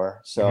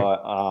before.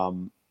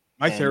 So,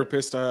 my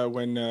therapist,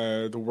 when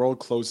the world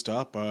closed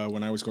up,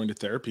 when I was going to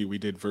therapy, we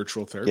did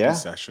virtual therapy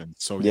sessions.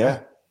 So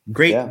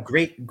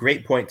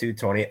Great point too,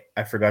 Tony.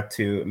 I forgot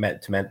to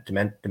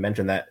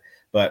mention that,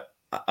 but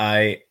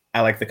I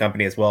like the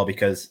company as well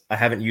because I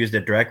haven't used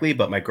it directly,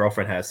 but my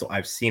girlfriend has, so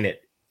I've seen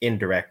it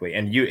indirectly.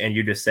 And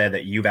you just said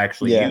that you've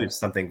actually used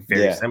something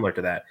very similar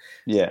to that.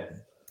 Yeah.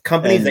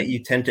 Companies that you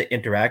tend to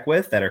interact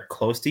with that are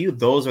close to you,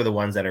 those are the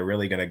ones that are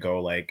really going to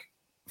go like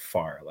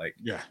far. Like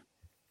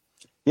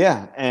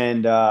yeah.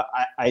 And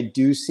I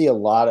do see a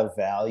lot of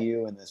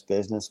value in this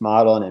business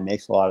model, and it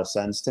makes a lot of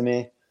sense to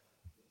me.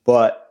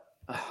 But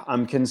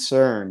I'm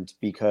concerned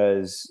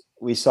because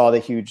we saw the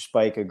huge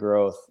spike of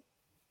growth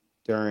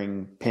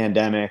during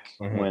pandemic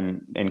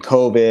and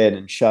COVID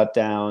and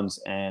shutdowns.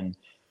 And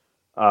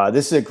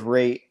this is a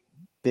great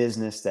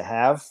business to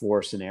have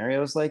for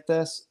scenarios like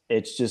this.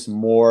 It's just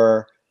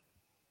more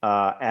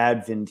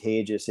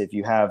advantageous if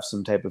you have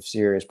some type of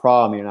serious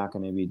problem. You're not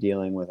going to be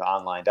dealing with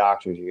online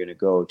doctors. You're going to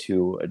go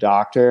to a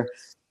doctor.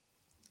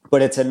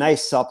 But it's a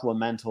nice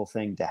supplemental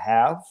thing to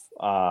have.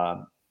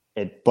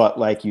 But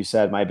like you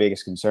said, my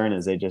biggest concern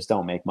is they just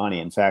don't make money.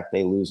 In fact,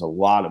 they lose a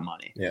lot of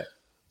money. Yeah.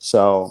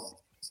 So...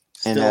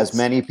 And as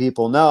many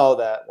people know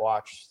that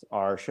watch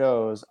our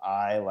shows,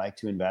 I like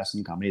to invest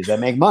in companies that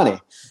make money.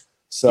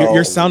 So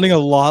you're sounding a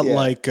lot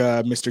like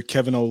Mr.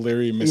 Kevin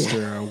O'Leary,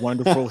 Mr.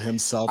 Wonderful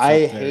himself.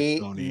 I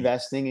hate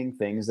investing in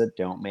things that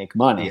don't make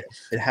money. Yeah,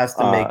 it has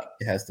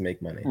to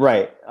make money.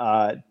 Right.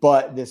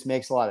 But this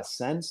makes a lot of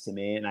sense to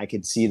me, and I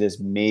could see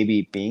this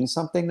maybe being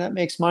something that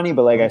makes money.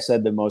 But like I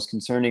said, the most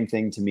concerning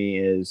thing to me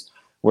is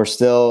we're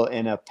still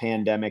in a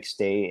pandemic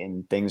state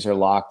and things are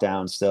locked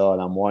down still.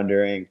 And I'm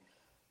wondering,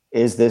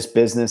 is this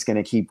business going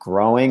to keep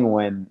growing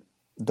when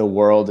the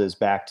world is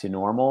back to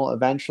normal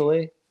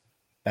eventually?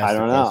 I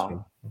don't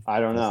know.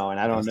 And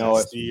I don't know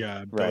if the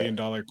 $1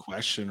 billion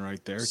question right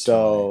there.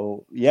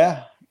 So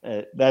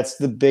That's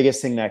the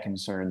biggest thing that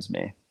concerns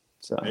me.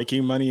 So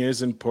making money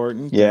is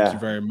important. Yeah. Thank you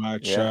very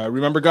much. Yeah.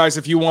 Remember, guys,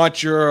 if you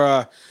want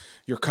your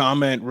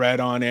comment read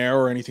on air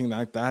or anything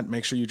like that,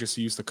 make sure you just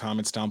use the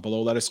comments down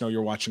below. Let us know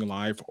you're watching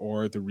live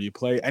or the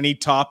replay. Any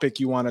topic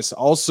you want us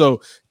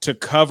also to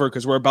cover,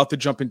 because we're about to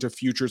jump into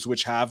futures,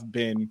 which have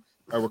been,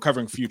 we're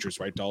covering futures,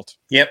 right, Dalt?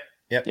 Yep.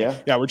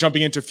 Yeah. We're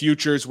jumping into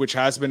futures, which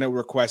has been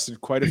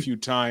requested quite a few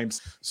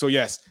times. So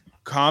yes,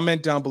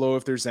 comment down below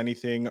if there's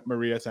anything.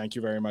 Maria, thank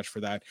you very much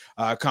for that.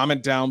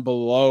 Comment down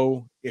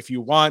below if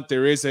you want.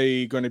 There is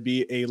going to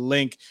be a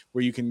link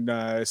where you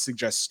can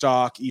suggest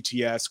stock,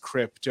 ETS,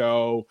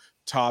 crypto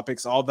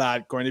topics, all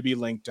that going to be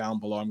linked down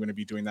below. I'm going to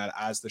be doing that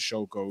as the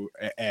show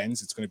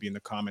ends. It's going to be in the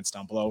comments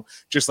down below,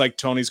 just like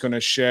Tony's going to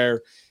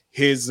share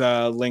his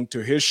link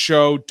to his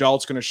show.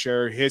 Dalt's going to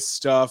share his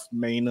stuff.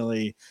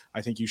 Mainly,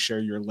 I think you share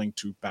your link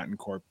to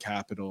Battencorp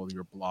Capital,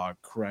 your blog,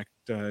 correct,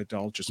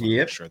 Dalt? Just want to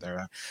make sure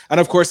there. And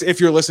of course, if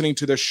you're listening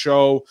to the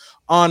show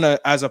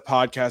as a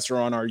podcast or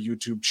on our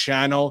YouTube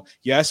channel,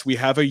 yes, we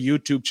have a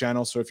YouTube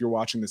channel. So if you're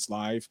watching this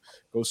live,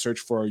 go search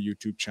for our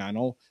YouTube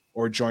channel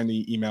or join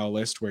the email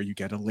list where you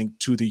get a link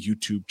to the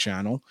YouTube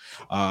channel.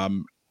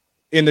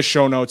 In the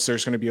show notes,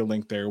 there's going to be a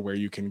link there where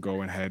you can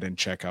go ahead and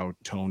check out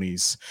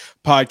Tony's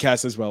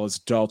podcast as well as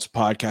Dalt's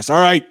podcast.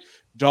 All right,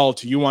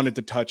 Dalt, you wanted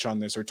to touch on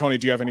this, or Tony,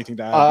 do you have anything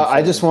to add?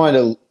 I just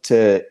wanted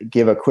to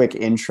give a quick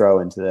intro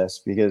into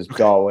this because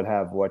Dalt would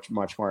have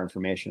much more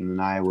information than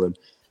I would.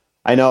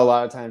 I know a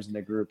lot of times in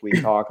the group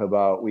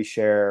we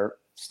share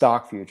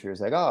stock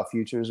futures, like, oh,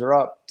 futures are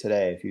up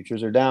today,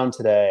 futures are down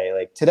today.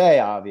 Like today,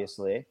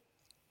 obviously.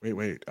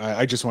 Wait.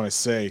 I just want to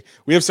say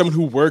we have someone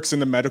who works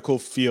in the medical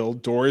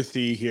field.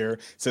 Dorothy here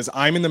says,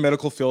 I'm in the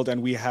medical field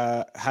and we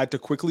had to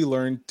quickly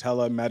learn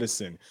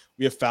telemedicine.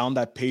 We have found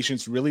that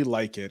patients really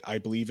like it. I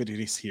believe it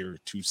is here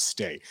to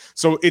stay.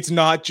 So it's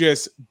not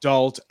just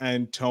Dalt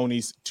and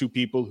Tony's two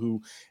people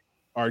who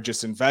are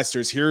just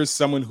investors. Here's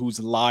someone who's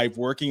live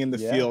working in the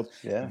field.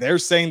 Yeah. They're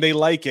saying they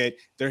like it.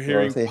 They're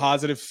hearing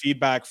positive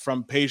feedback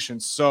from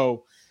patients.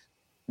 So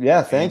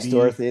yeah, thanks,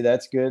 Dorothy.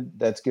 That's good.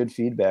 That's good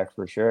feedback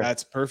for sure.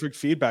 That's perfect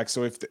feedback.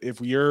 So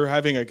if you're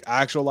having an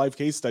actual live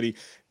case study,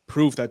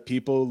 proof that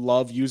people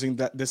love using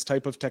this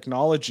type of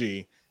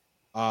technology,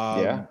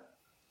 if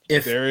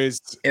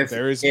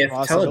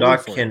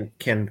Teladoc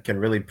can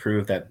really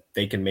prove that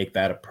they can make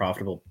that a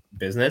profitable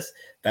business,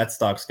 that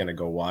stock's going to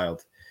go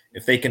wild.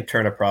 If they can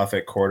turn a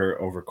profit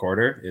quarter over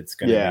quarter, it's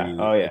going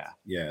to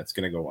it's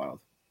going to go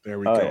wild. There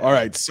we go. Yeah. All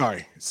right,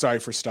 sorry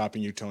for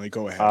stopping you, Tony.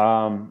 Go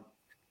ahead.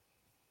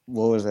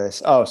 What was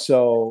this? Oh,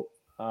 so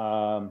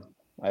so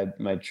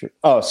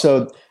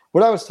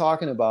what I was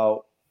talking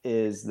about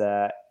is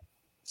that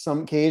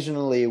some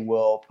occasionally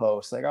will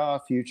post like, oh,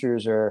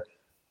 futures are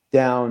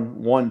down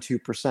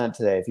 1-2%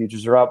 today.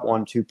 Futures are up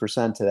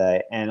 1-2%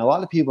 today. And a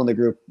lot of people in the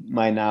group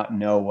might not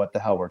know what the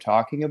hell we're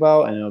talking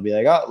about. And it'll be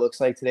like, oh, it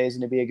looks like today's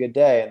going to be a good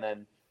day. And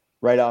then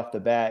right off the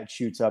bat, it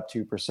shoots up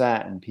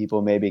 2%. And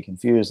people may be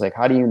confused. Like,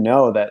 how do you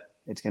know that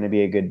it's going to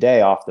be a good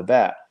day off the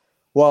bat?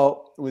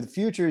 Well, with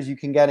futures, you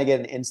can kind of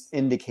get an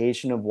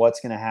indication of what's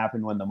going to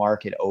happen when the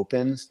market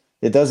opens.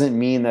 It doesn't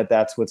mean that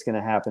that's what's going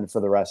to happen for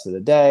the rest of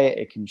the day.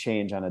 It can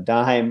change on a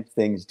dime.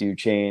 Things do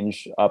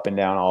change up and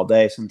down all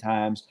day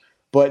sometimes.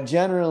 But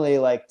generally,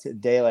 like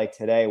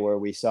today, where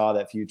we saw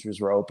that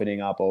futures were opening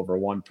up over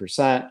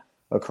 1%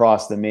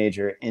 across the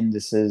major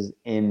indices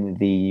in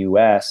the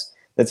U.S.,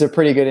 that's a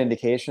pretty good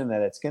indication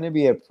that it's going to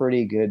be a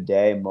pretty good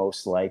day,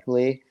 most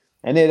likely.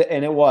 And it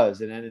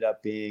ended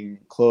up being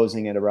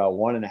closing at about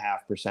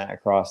 1.5%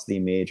 across the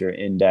major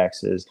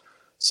indexes.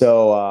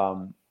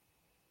 So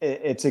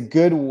it's a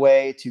good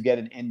way to get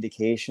an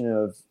indication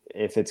of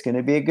if it's going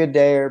to be a good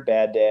day or a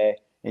bad day.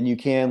 And you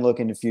can look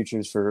into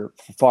futures for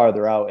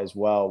farther out as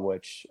well,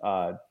 which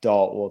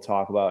Dalt will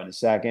talk about in a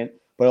second.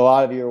 But a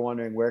lot of you are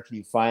wondering, where can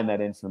you find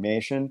that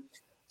information?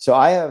 So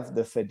I have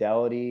the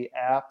Fidelity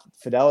app.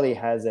 Fidelity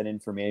has that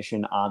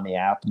information on the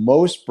app.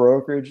 Most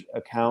brokerage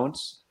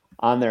accounts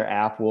on their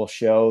app will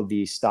show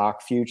the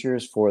stock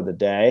futures for the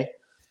day.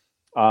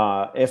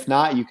 If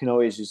not, you can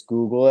always just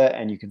Google it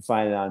and you can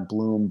find it on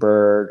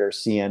Bloomberg or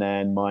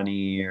CNN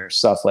Money or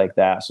stuff like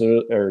that.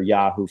 So, or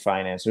Yahoo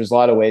Finance. There's a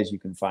lot of ways you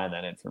can find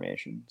that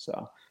information.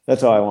 So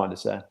that's all I wanted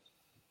to say.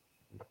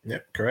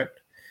 Yep,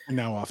 correct. And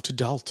now off to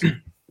Dalt.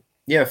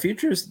 Yeah, the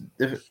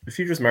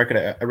futures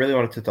market. I really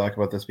wanted to talk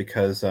about this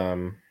because,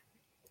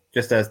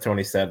 just as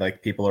Tony said,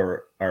 like people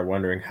are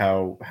wondering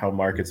how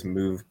markets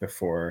move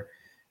before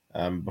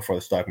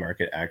the stock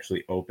market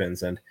actually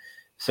opens. And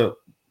so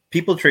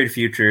people trade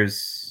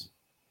futures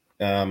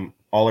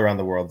all around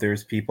the world.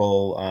 There's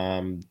people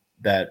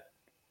that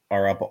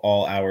are up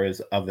all hours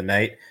of the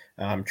night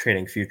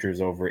trading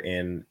futures over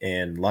in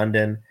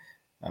London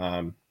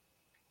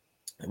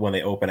when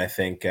they open, I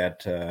think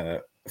at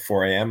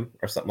 4 a.m.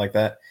 or something like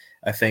that.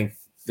 I think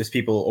there's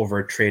people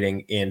over trading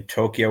in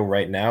Tokyo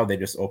right now. They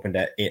just opened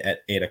at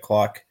 8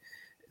 o'clock.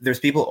 There's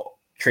people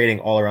trading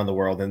all around the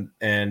world,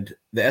 and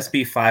the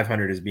SP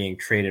 500 is being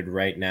traded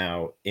right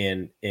now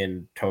in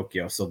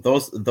Tokyo. So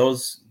those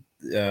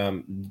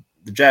the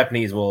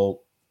Japanese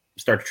will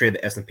start to trade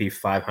the S&P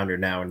 500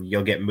 now, and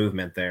you'll get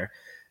movement there.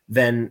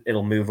 Then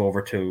it'll move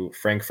over to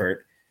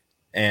Frankfurt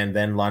and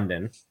then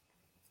London,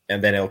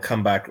 and then it'll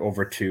come back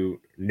over to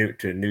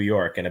New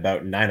York. And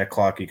about 9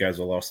 o'clock, you guys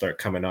will all start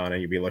coming on,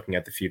 and you'll be looking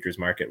at the futures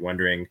market,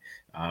 wondering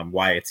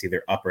why it's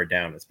either up or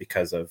down. It's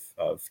because of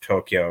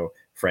Tokyo,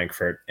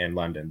 Frankfurt, and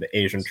London. The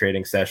Asian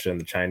trading session,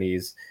 the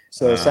Chinese.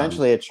 So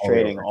essentially, it's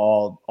trading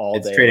all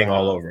it's day. It's trading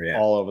all over, yeah,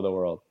 all over the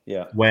world.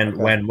 Yeah. When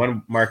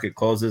one market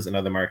closes,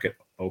 another market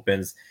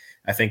opens.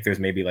 I think there's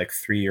maybe like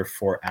 3 or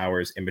 4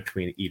 hours in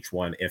between each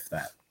one, if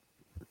that.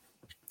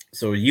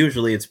 So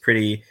usually it's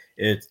pretty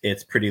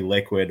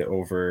liquid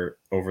over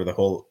the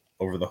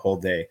whole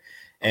day,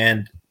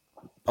 and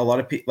a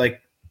lot of people,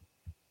 like,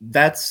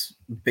 that's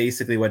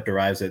basically what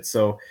derives it.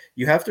 So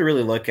you have to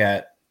really look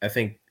at, I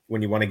think,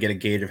 when you want to get a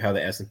gauge of how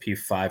the S&P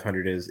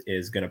 500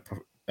 is going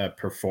to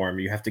perform,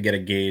 you have to get a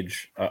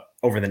gauge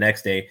over the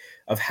next day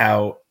of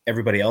how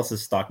everybody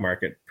else's stock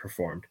market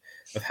performed,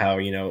 of how,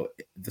 you know,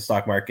 the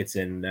stock markets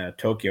in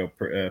Tokyo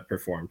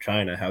performed,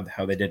 China,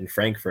 how they did in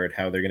Frankfurt,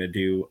 how they're going to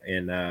do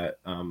in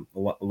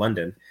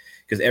London,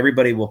 because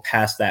everybody will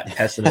pass that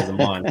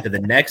pessimism on to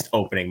the next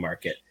opening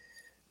market.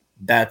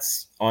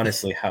 That's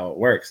honestly how it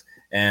works.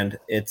 And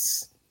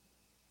it's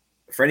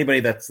for anybody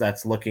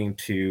that's looking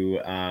to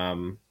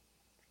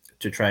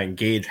try and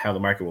gauge how the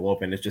market will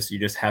open. It's just, you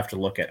just have to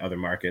look at other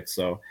markets.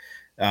 So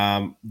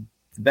the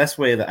best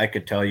way that I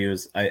could tell you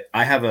is I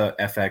have a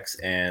FX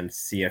and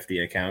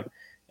CFD account,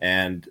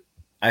 and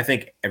I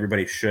think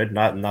everybody should,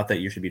 not that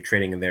you should be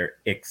trading in there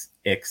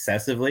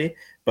excessively,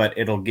 but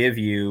it'll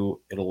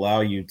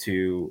allow you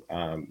to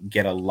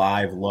get a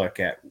live look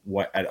at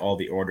all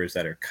the orders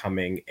that are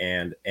coming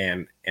and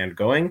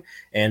going.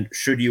 And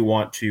should you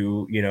want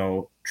to, you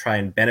know, try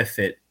and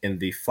benefit in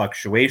the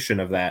fluctuation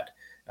of that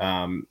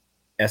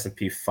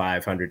S&P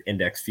 500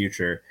 index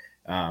future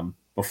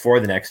before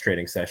the next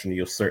trading session,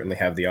 you'll certainly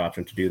have the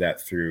option to do that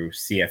through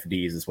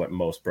CFDs, is what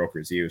most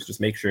brokers use. Just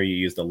make sure you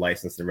use the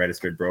licensed and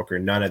registered broker.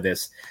 None of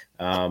this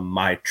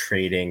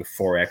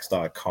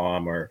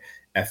mytradingforex.com or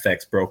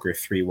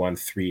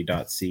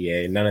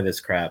fxbroker313.ca. None of this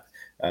crap.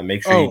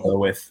 Make sure you go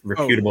with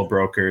reputable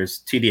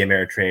brokers. TD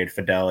Ameritrade,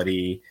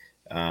 Fidelity,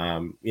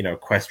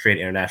 Questrade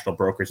International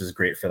Brokers is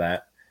great for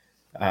that.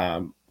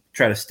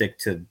 Try to stick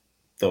to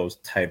those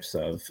types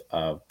of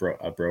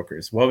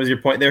brokers. What was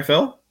your point there,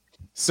 Phil?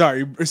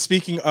 Sorry,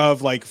 speaking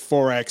of like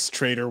Forex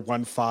Trader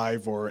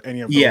 15 or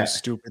any of those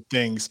stupid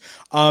things,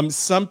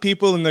 some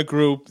people in the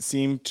group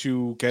seem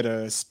to get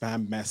a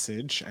spam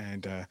message,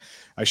 and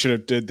I should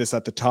have did this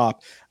at the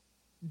top.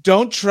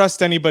 Don't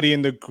trust anybody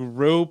in the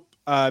group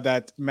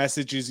that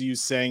messages you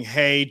saying,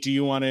 hey, do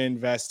you want to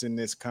invest in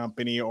this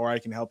company, or I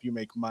can help you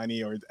make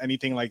money, or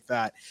anything like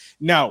that.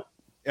 No.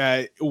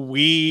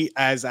 We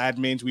as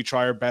admins, we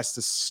try our best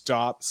to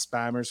stop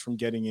spammers from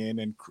getting in,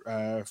 and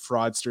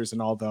fraudsters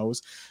and all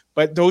those.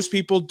 But those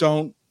people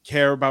don't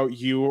care about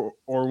you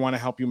or want to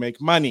help you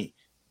make money.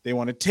 They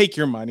want to take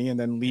your money and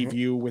then leave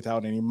you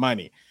without any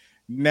money.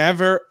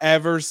 Never,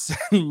 ever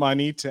send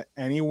money to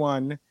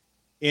anyone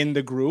in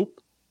the group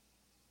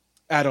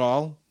at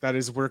all that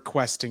is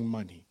requesting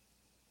money.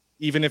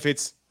 Even if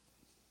it's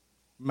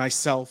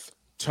myself,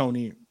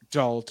 Tony,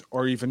 Dalt,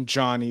 or even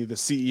Johnny, the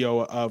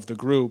CEO of the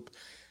group.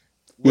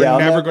 We're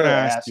never going to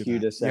ask you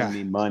to send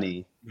me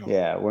money. No.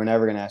 Yeah, we're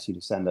never going to ask you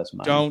to send us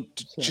money.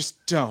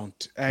 Just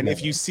don't. And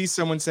if you see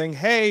someone saying,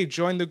 hey,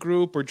 join the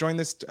group or join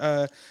this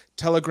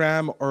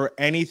Telegram or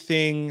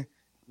anything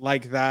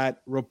like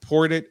that,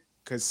 report it,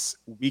 because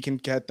we can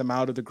get them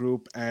out of the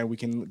group and we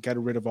can get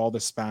rid of all the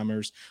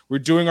spammers. We're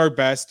doing our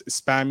best.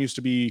 Spam used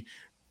to be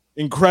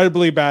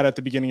incredibly bad at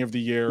the beginning of the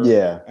year.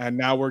 Yeah. And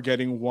now we're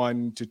getting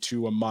 1 to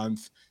 2 a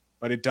month,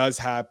 but it does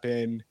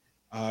happen.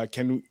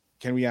 Can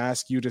we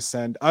ask you to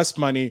send us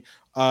money?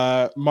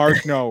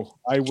 Mark, no,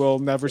 I will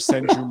never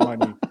send you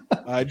money.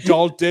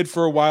 Dalt did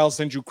for a while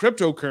send you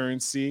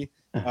cryptocurrency,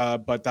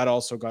 but that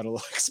also got a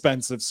little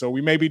expensive. So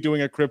we may be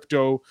doing a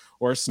crypto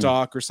or a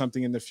stock or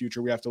something in the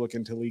future. We have to look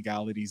into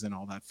legalities and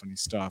all that funny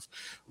stuff.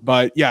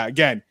 But yeah,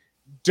 again,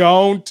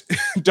 don't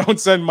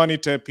send money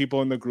to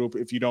people in the group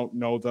if you don't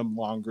know them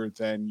longer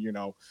than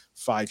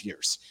 5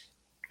 years.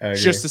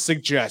 Just a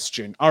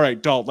suggestion. All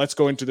right, Dalt, let's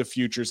go into the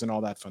futures and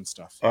all that fun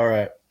stuff. All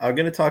right, I'm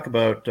going to talk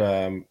about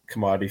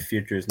commodity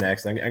futures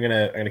next. I'm going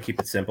to keep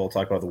it simple.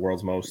 Talk about the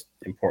world's most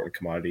important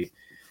commodity,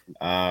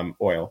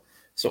 oil.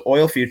 So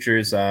oil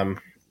futures,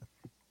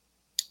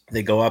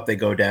 they go up, they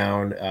go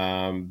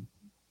down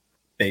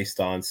based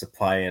on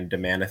supply and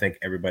demand. I think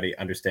everybody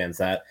understands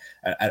that.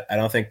 I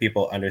don't think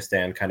people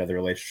understand kind of the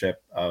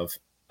relationship of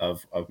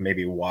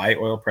maybe why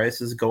oil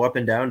prices go up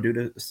and down due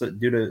to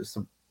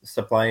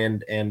supply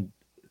and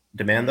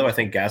demand, though. I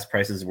think gas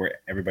prices, where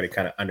everybody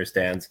kind of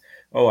understands,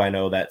 I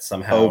know that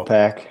somehow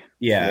OPEC.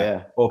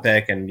 Yeah.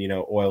 OPEC and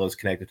oil is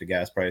connected to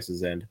gas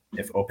prices, and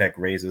if OPEC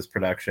raises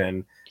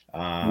production,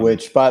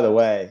 which, by the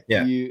way,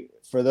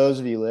 for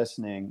those of you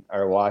listening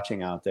or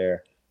watching out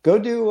there, go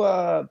do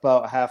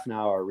about half an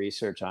hour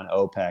research on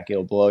OPEC.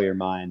 It'll blow your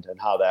mind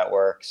and how that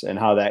works and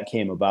how that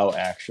came about,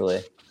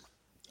 actually.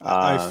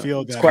 I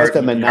feel It's that quite the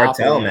it's monopoly,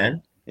 cartel,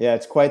 man. Yeah,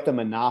 it's quite the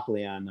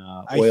monopoly on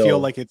oil. I feel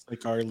like it's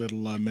like our little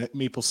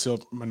maple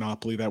syrup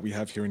monopoly that we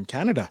have here in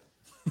Canada.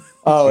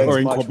 Oh, it's or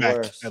in much Quebec,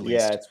 worse. at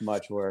Yeah, least. it's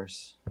much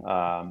worse.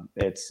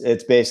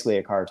 It's basically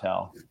a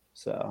cartel.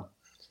 So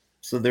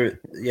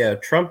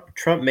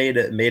Trump made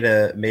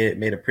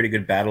a pretty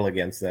good battle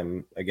against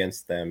them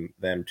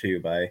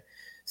too.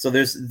 So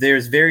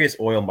there's various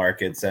oil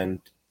markets, and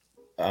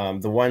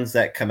the ones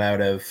that come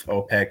out of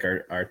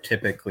OPEC are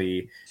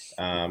typically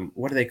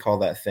what do they call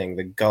that thing?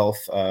 The Gulf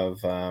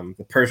of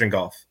the Persian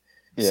Gulf.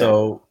 Yeah.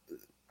 So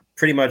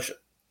pretty much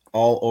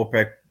all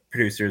OPEC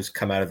producers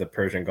come out of the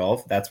Persian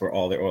Gulf. That's where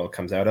all their oil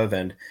comes out of,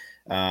 and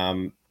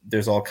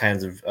there's all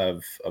kinds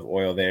of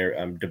oil there.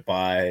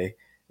 Dubai,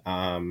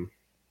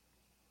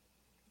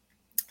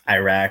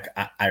 Iraq,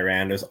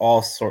 Iran. There's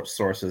all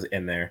sources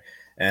in there,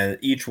 and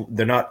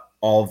they're not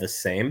all the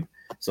same,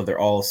 so they're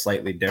all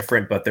slightly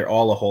different, but they're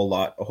all a whole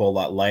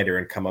lot lighter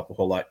and come up a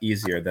whole lot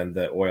easier than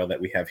the oil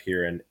that we have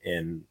here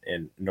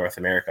in North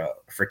America.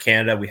 For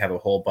Canada, we have a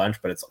whole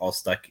bunch, but it's all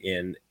stuck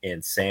in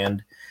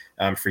sand.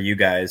 For you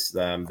guys,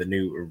 the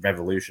new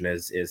revolution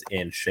is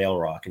in shale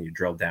rock, and you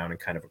drill down and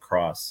kind of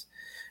across.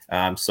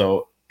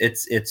 So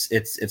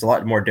it's a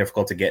lot more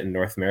difficult to get in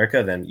North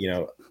America than,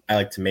 I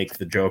like to make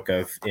the joke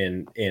of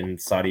in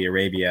Saudi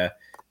Arabia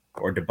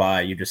or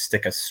Dubai, you just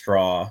stick a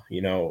straw,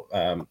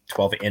 12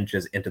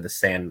 inches into the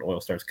sand and oil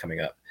starts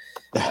coming up.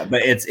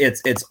 But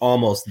it's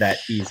almost that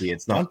easy.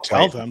 It's not Don't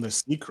tell them the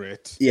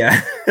secret.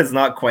 Yeah, it's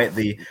not quite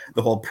the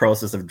whole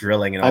process of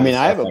drilling. And all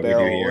I have a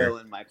barrel of oil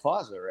in my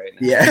closet right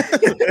now. Yeah.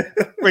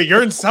 Wait,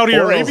 you're in Saudi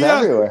Arabia?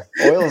 Everywhere.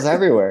 Oil's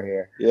everywhere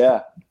here.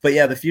 Yeah. But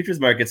yeah, the futures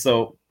market.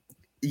 So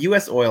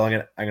U.S. oil,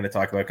 I'm gonna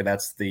talk about, because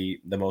that's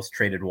the most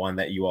traded one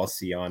that you all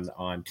see on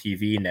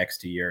TV next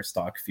to your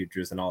stock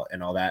futures and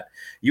all that.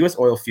 U.S.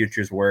 oil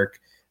futures work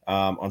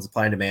on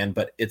supply and demand,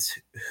 but it's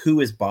who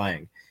is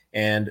buying.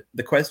 And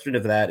the question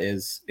of that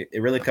is,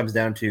 it really comes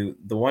down to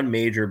the one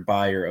major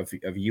buyer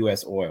of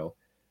U.S. oil,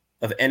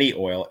 of any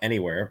oil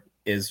anywhere,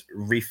 is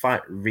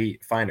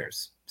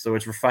refiners. So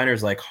it's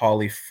refiners like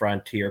Holly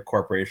Frontier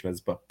Corporation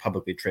is a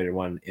publicly traded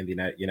one in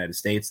the United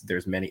States.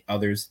 There's many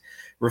others.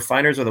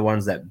 Refiners are the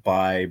ones that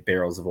buy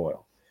barrels of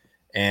oil.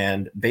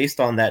 And based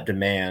on that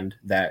demand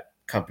that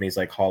companies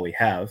like Holly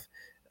have,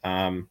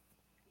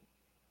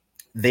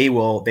 they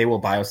will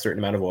buy a certain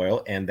amount of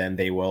oil, and then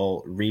they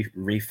will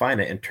refine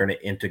it and turn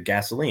it into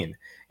gasoline.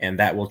 And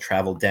that will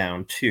travel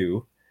down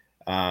to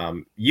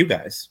you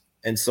guys.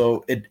 And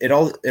so it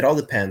all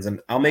depends.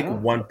 And I'll make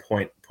one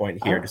point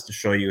here just to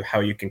show you how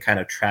you can kind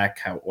of track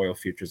how oil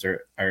futures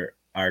are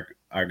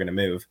going to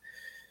move.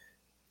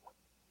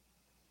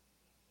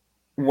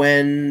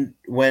 When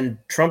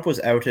Trump was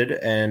outed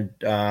and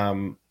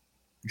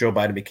Joe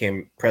Biden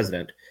became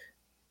president,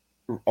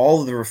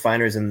 all of the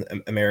refiners in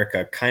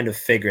America kind of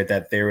figured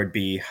that there would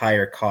be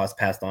higher costs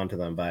passed on to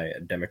them by a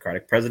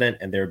Democratic president,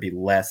 and there would be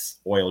less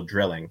oil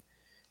drilling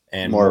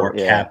and more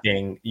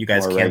capping. You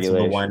guys canceled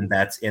the one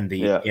that's in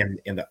the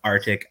in the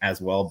Arctic as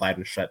well.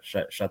 Biden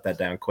shut that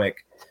down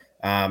quick.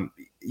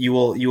 You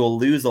will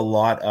lose a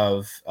lot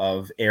of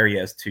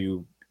areas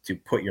to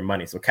put your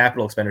money. So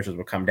capital expenditures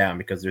will come down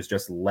because there's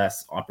just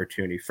less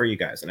opportunity for you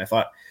guys. And I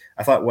thought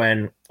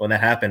when that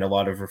happened, a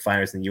lot of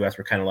refiners in the US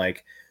were kind of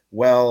like,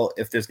 well,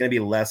 if there's going to be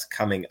less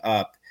coming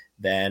up,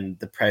 then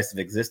the price of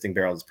existing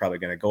barrels is probably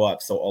going to go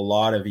up. So a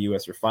lot of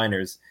US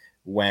refiners,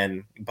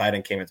 when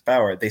Biden came into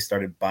power, they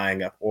started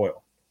buying up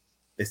oil.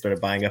 They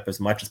started buying up as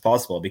much as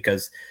possible,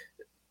 because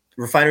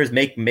refiners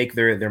make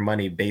their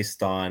money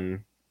based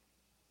on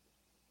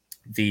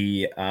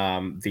the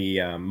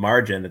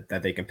margin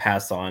that they can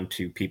pass on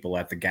to people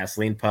at the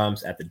gasoline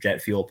pumps, at the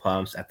jet fuel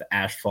pumps, at the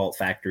asphalt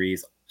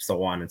factories,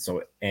 so on and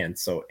so forth.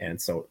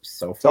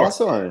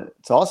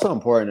 It's also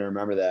important to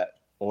remember that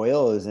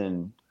oil is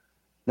in,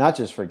 not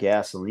just for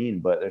gasoline,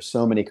 but there's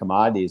so many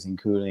commodities,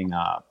 including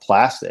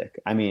plastic.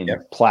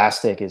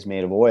 Plastic is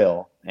made of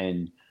oil,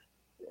 and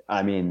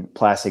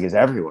plastic is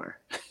everywhere.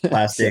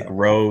 Plastic,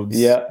 roads,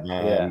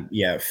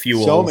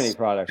 fuel. So many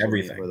products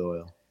everything with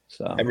oil.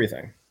 So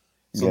everything.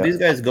 So these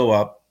guys go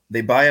up,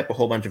 they buy up a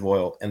whole bunch of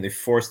oil, and they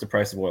force the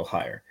price of oil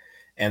higher.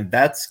 And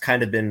that's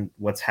kind of been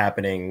what's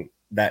happening.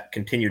 That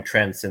continued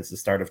trend since the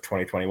start of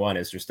 2021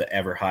 is just the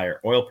ever higher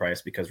oil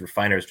price, because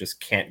refiners just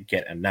can't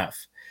get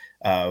enough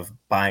of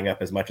buying up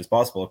as much as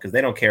possible, because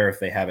they don't care if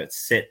they have it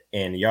sit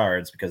in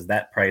yards, because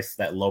that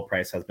low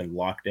price has been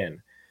locked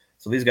in.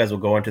 So these guys will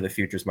go into the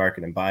futures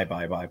market and buy,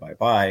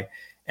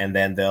 and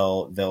then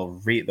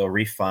they'll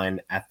refine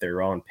at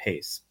their own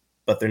pace.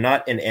 But they're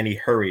not in any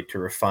hurry to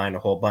refine a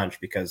whole bunch,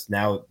 because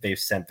now they've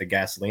sent the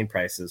gasoline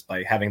prices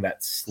by having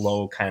that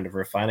slow kind of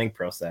refining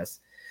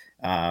process.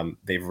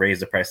 They've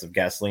raised the price of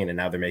gasoline, and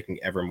now they're making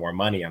ever more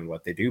money on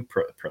what they do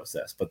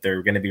process. But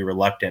they're going to be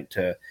reluctant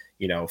to,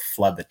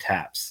 flood the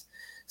taps,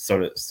 so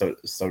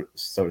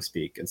to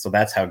speak. And so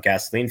that's how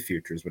gasoline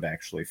futures would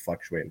actually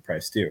fluctuate in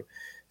price too.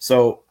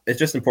 So it's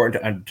just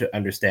important to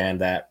understand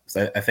that.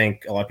 So I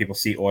think a lot of people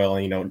see oil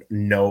and,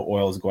 know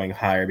oil is going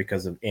higher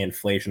because of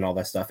inflation, all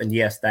that stuff. And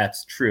yes,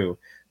 that's true.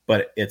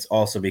 but it's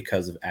also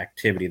because of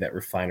activity that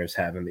refiners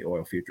have in the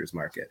oil futures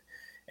market.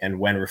 And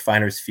when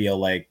refiners feel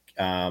like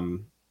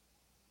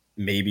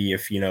maybe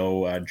if,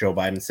 Joe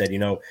Biden said,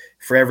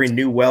 for every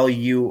new well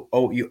you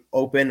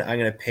open, I'm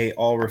going to pay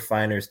all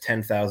refiners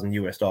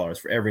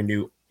 $10,000 for every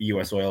new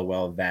U.S. oil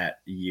well that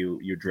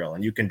you drill,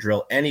 and you can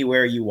drill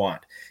anywhere you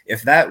want.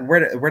 If that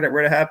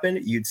were to happen,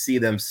 you'd see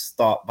them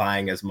stop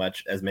buying as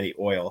many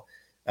oil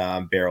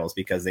barrels,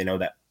 because they know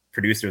that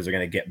producers are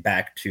going to get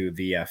back to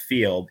the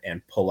field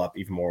and pull up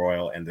even more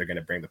oil, and they're going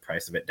to bring the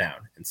price of it down.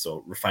 And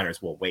so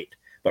refiners will wait.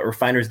 But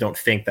refiners don't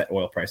think that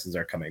oil prices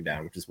are coming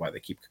down, which is why they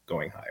keep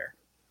going higher.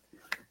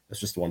 That's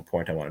just one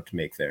point I wanted to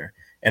make there.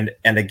 And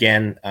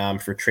again,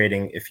 for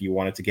trading, if you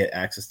wanted to get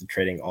access to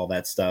trading all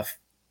that stuff,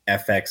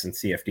 FX and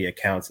CFD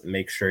accounts,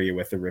 make sure you're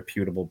with a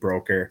reputable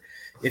broker.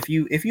 If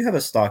you have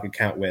a stock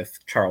account with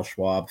Charles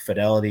Schwab,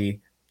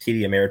 Fidelity,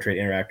 TD Ameritrade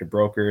Interactive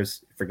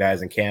Brokers, for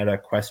guys in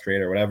Canada,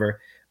 Questrade or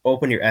whatever,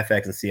 open your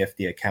FX and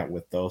CFD account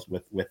with those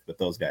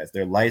guys.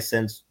 They're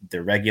licensed,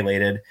 they're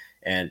regulated,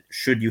 and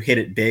should you hit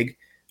it big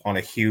on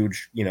a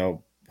huge,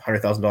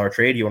 $100,000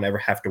 trade, you won't ever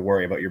have to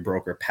worry about your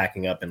broker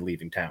packing up and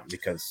leaving town,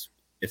 because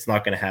it's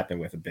not going to happen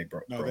with a big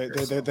broker. No,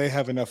 they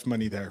have enough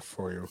money there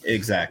for you.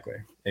 Exactly.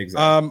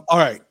 All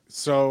right,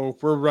 so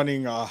we're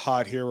running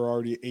hot here. We're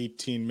already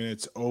 18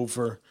 minutes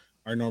over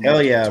our normal.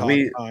 Hell yeah,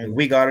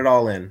 we got it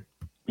all in.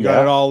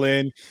 Got it all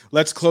in.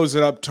 Let's close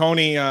it up,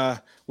 Tony.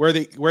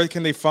 Where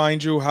can they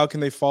find you? How can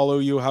they follow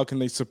you? How can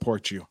they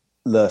support you?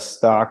 The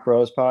Stock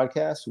Bros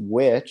podcast,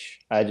 which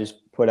I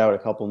just put out a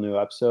couple new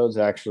episodes.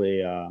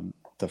 Actually,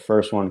 the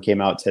first one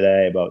came out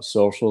today about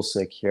Social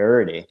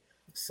Security.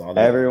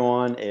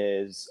 Everyone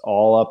is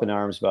all up in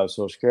arms about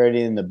Social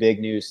Security, and the big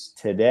news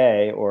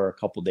today, or a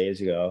couple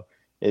days ago,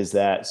 is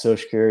that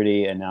Social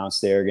Security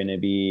announced they're going to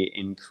be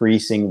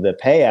increasing the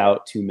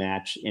payout to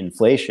match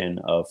inflation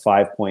of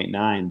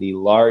 5.9, the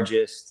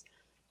largest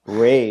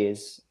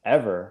raise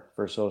ever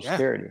for Social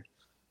Security.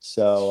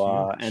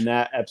 So, and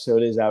that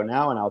episode is out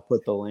now, and I'll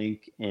put the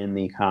link in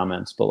the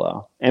comments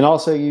below. And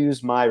also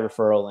use my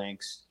referral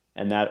links,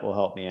 and that will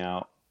help me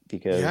out,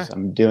 because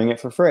I'm doing it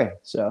for free.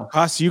 So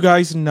costs you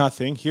guys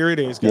nothing. Here it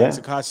is, guys.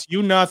 It costs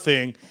you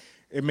nothing.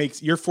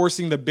 You're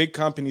forcing the big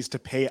companies to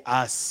pay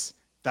us.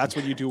 That's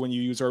what you do when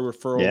you use our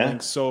referral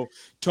links. So,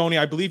 Tony,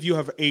 I believe you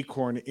have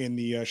Acorn in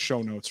the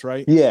show notes,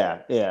 right?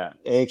 Yeah.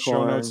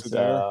 Acorn.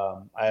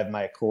 I have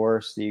my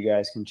course that you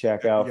guys can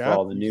check out for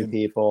all the new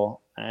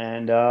people.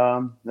 And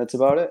that's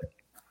about it.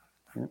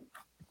 Yeah.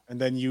 And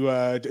then you,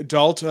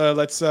 Adult,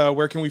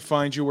 where can we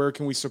find you? Where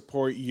can we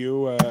support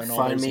you?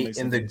 Find me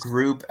in the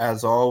group,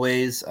 as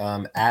always,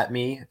 at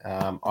me,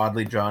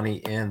 Oddly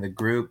Johnny in the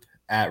group,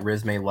 at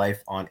Risme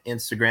Life on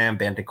Instagram.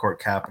 Bantencourt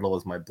Capital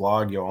is my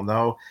blog, you all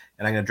know.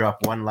 And I'm going to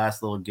drop one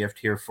last little gift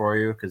here for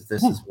you, because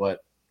this is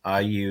what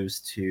I use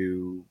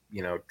to,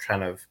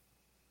 trying to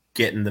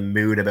get in the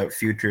mood about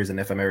futures, and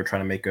if I'm ever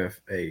trying to make a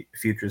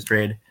futures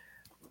trade.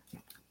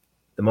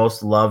 The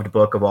most loved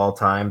book of all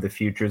time, The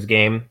Futures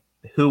Game.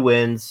 Who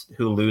Wins,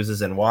 Who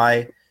Loses, and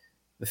Why.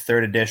 The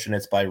third edition,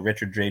 it's by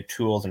Richard J.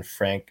 Tools and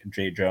Frank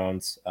J.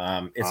 Jones.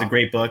 It's a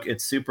great book.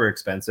 It's super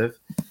expensive.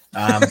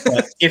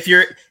 But if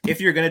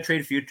you're going to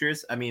trade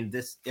futures,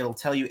 it'll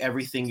tell you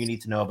everything you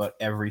need to know about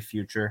every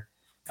future.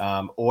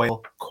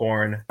 Oil,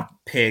 corn,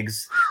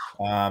 pigs,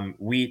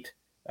 wheat,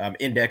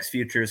 index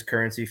futures,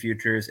 currency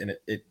futures, and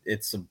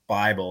it's a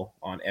Bible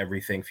on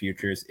everything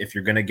futures. If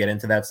you're going to get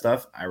into that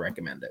stuff, I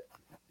recommend it.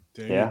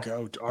 There you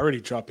go.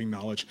 Already dropping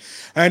knowledge.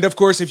 And of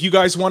course, if you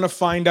guys want to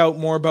find out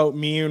more about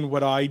me and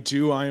what I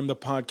do, I am the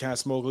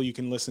podcast mogul. You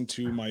can listen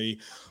to my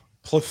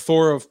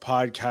plethora of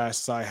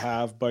podcasts I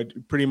have, but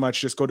pretty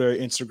much just go to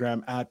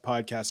Instagram at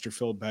podcaster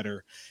Phil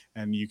Better,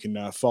 and you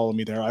can follow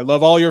me there. I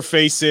love all your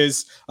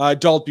faces.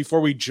 Adult, before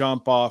we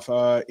jump off,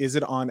 is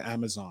it on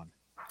Amazon?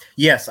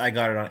 Yes, I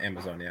got it on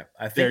Amazon. Yeah.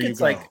 I think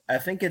it's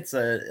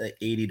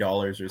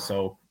 $80 or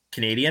so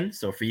Canadian.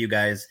 So for you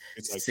guys,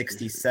 it's like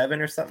 67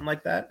 or something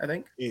like that. I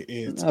think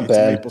it's a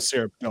maple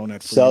syrup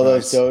donut. Sell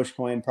those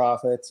Dogecoin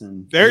profits,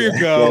 and there you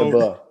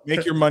go.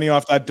 Make your money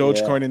off that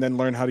Dogecoin and then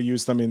learn how to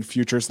use them in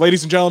futures.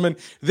 Ladies and gentlemen,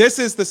 this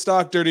is the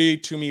Stock Dirty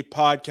to Me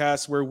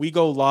podcast, where we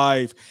go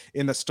live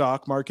in the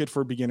stock market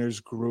for beginners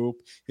group.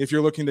 If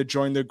you're looking to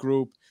join the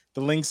group, the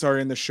links are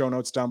in the show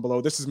notes down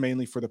below. This is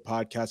mainly for the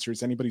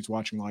podcasters. Anybody's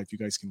watching live, you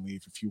guys can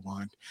leave if you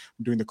want.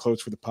 I'm doing the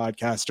close for the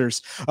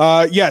podcasters.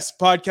 Yes,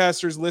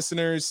 podcasters,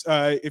 listeners,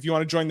 if you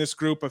want to join this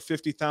group of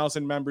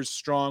 50,000 members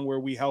strong, where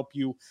we help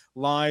you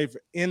live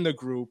in the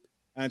group,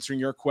 answering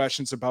your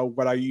questions about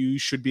what you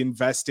should be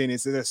investing.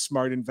 Is it a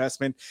smart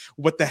investment?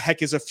 What the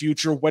heck is a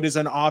future? What is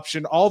an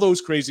option? All those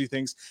crazy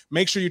things.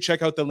 Make sure you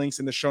check out the links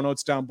in the show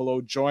notes down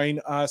below. Join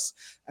us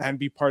and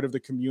be part of the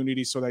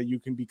community so that you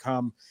can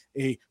become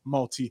a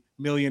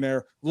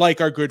multi-millionaire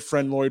like our good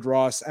friend Lloyd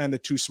Ross and the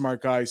two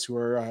smart guys who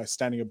are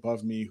standing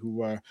above me,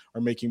 who are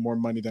making more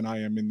money than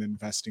I am in the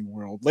investing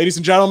world. Ladies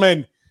and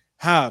gentlemen,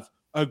 have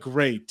a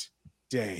great day.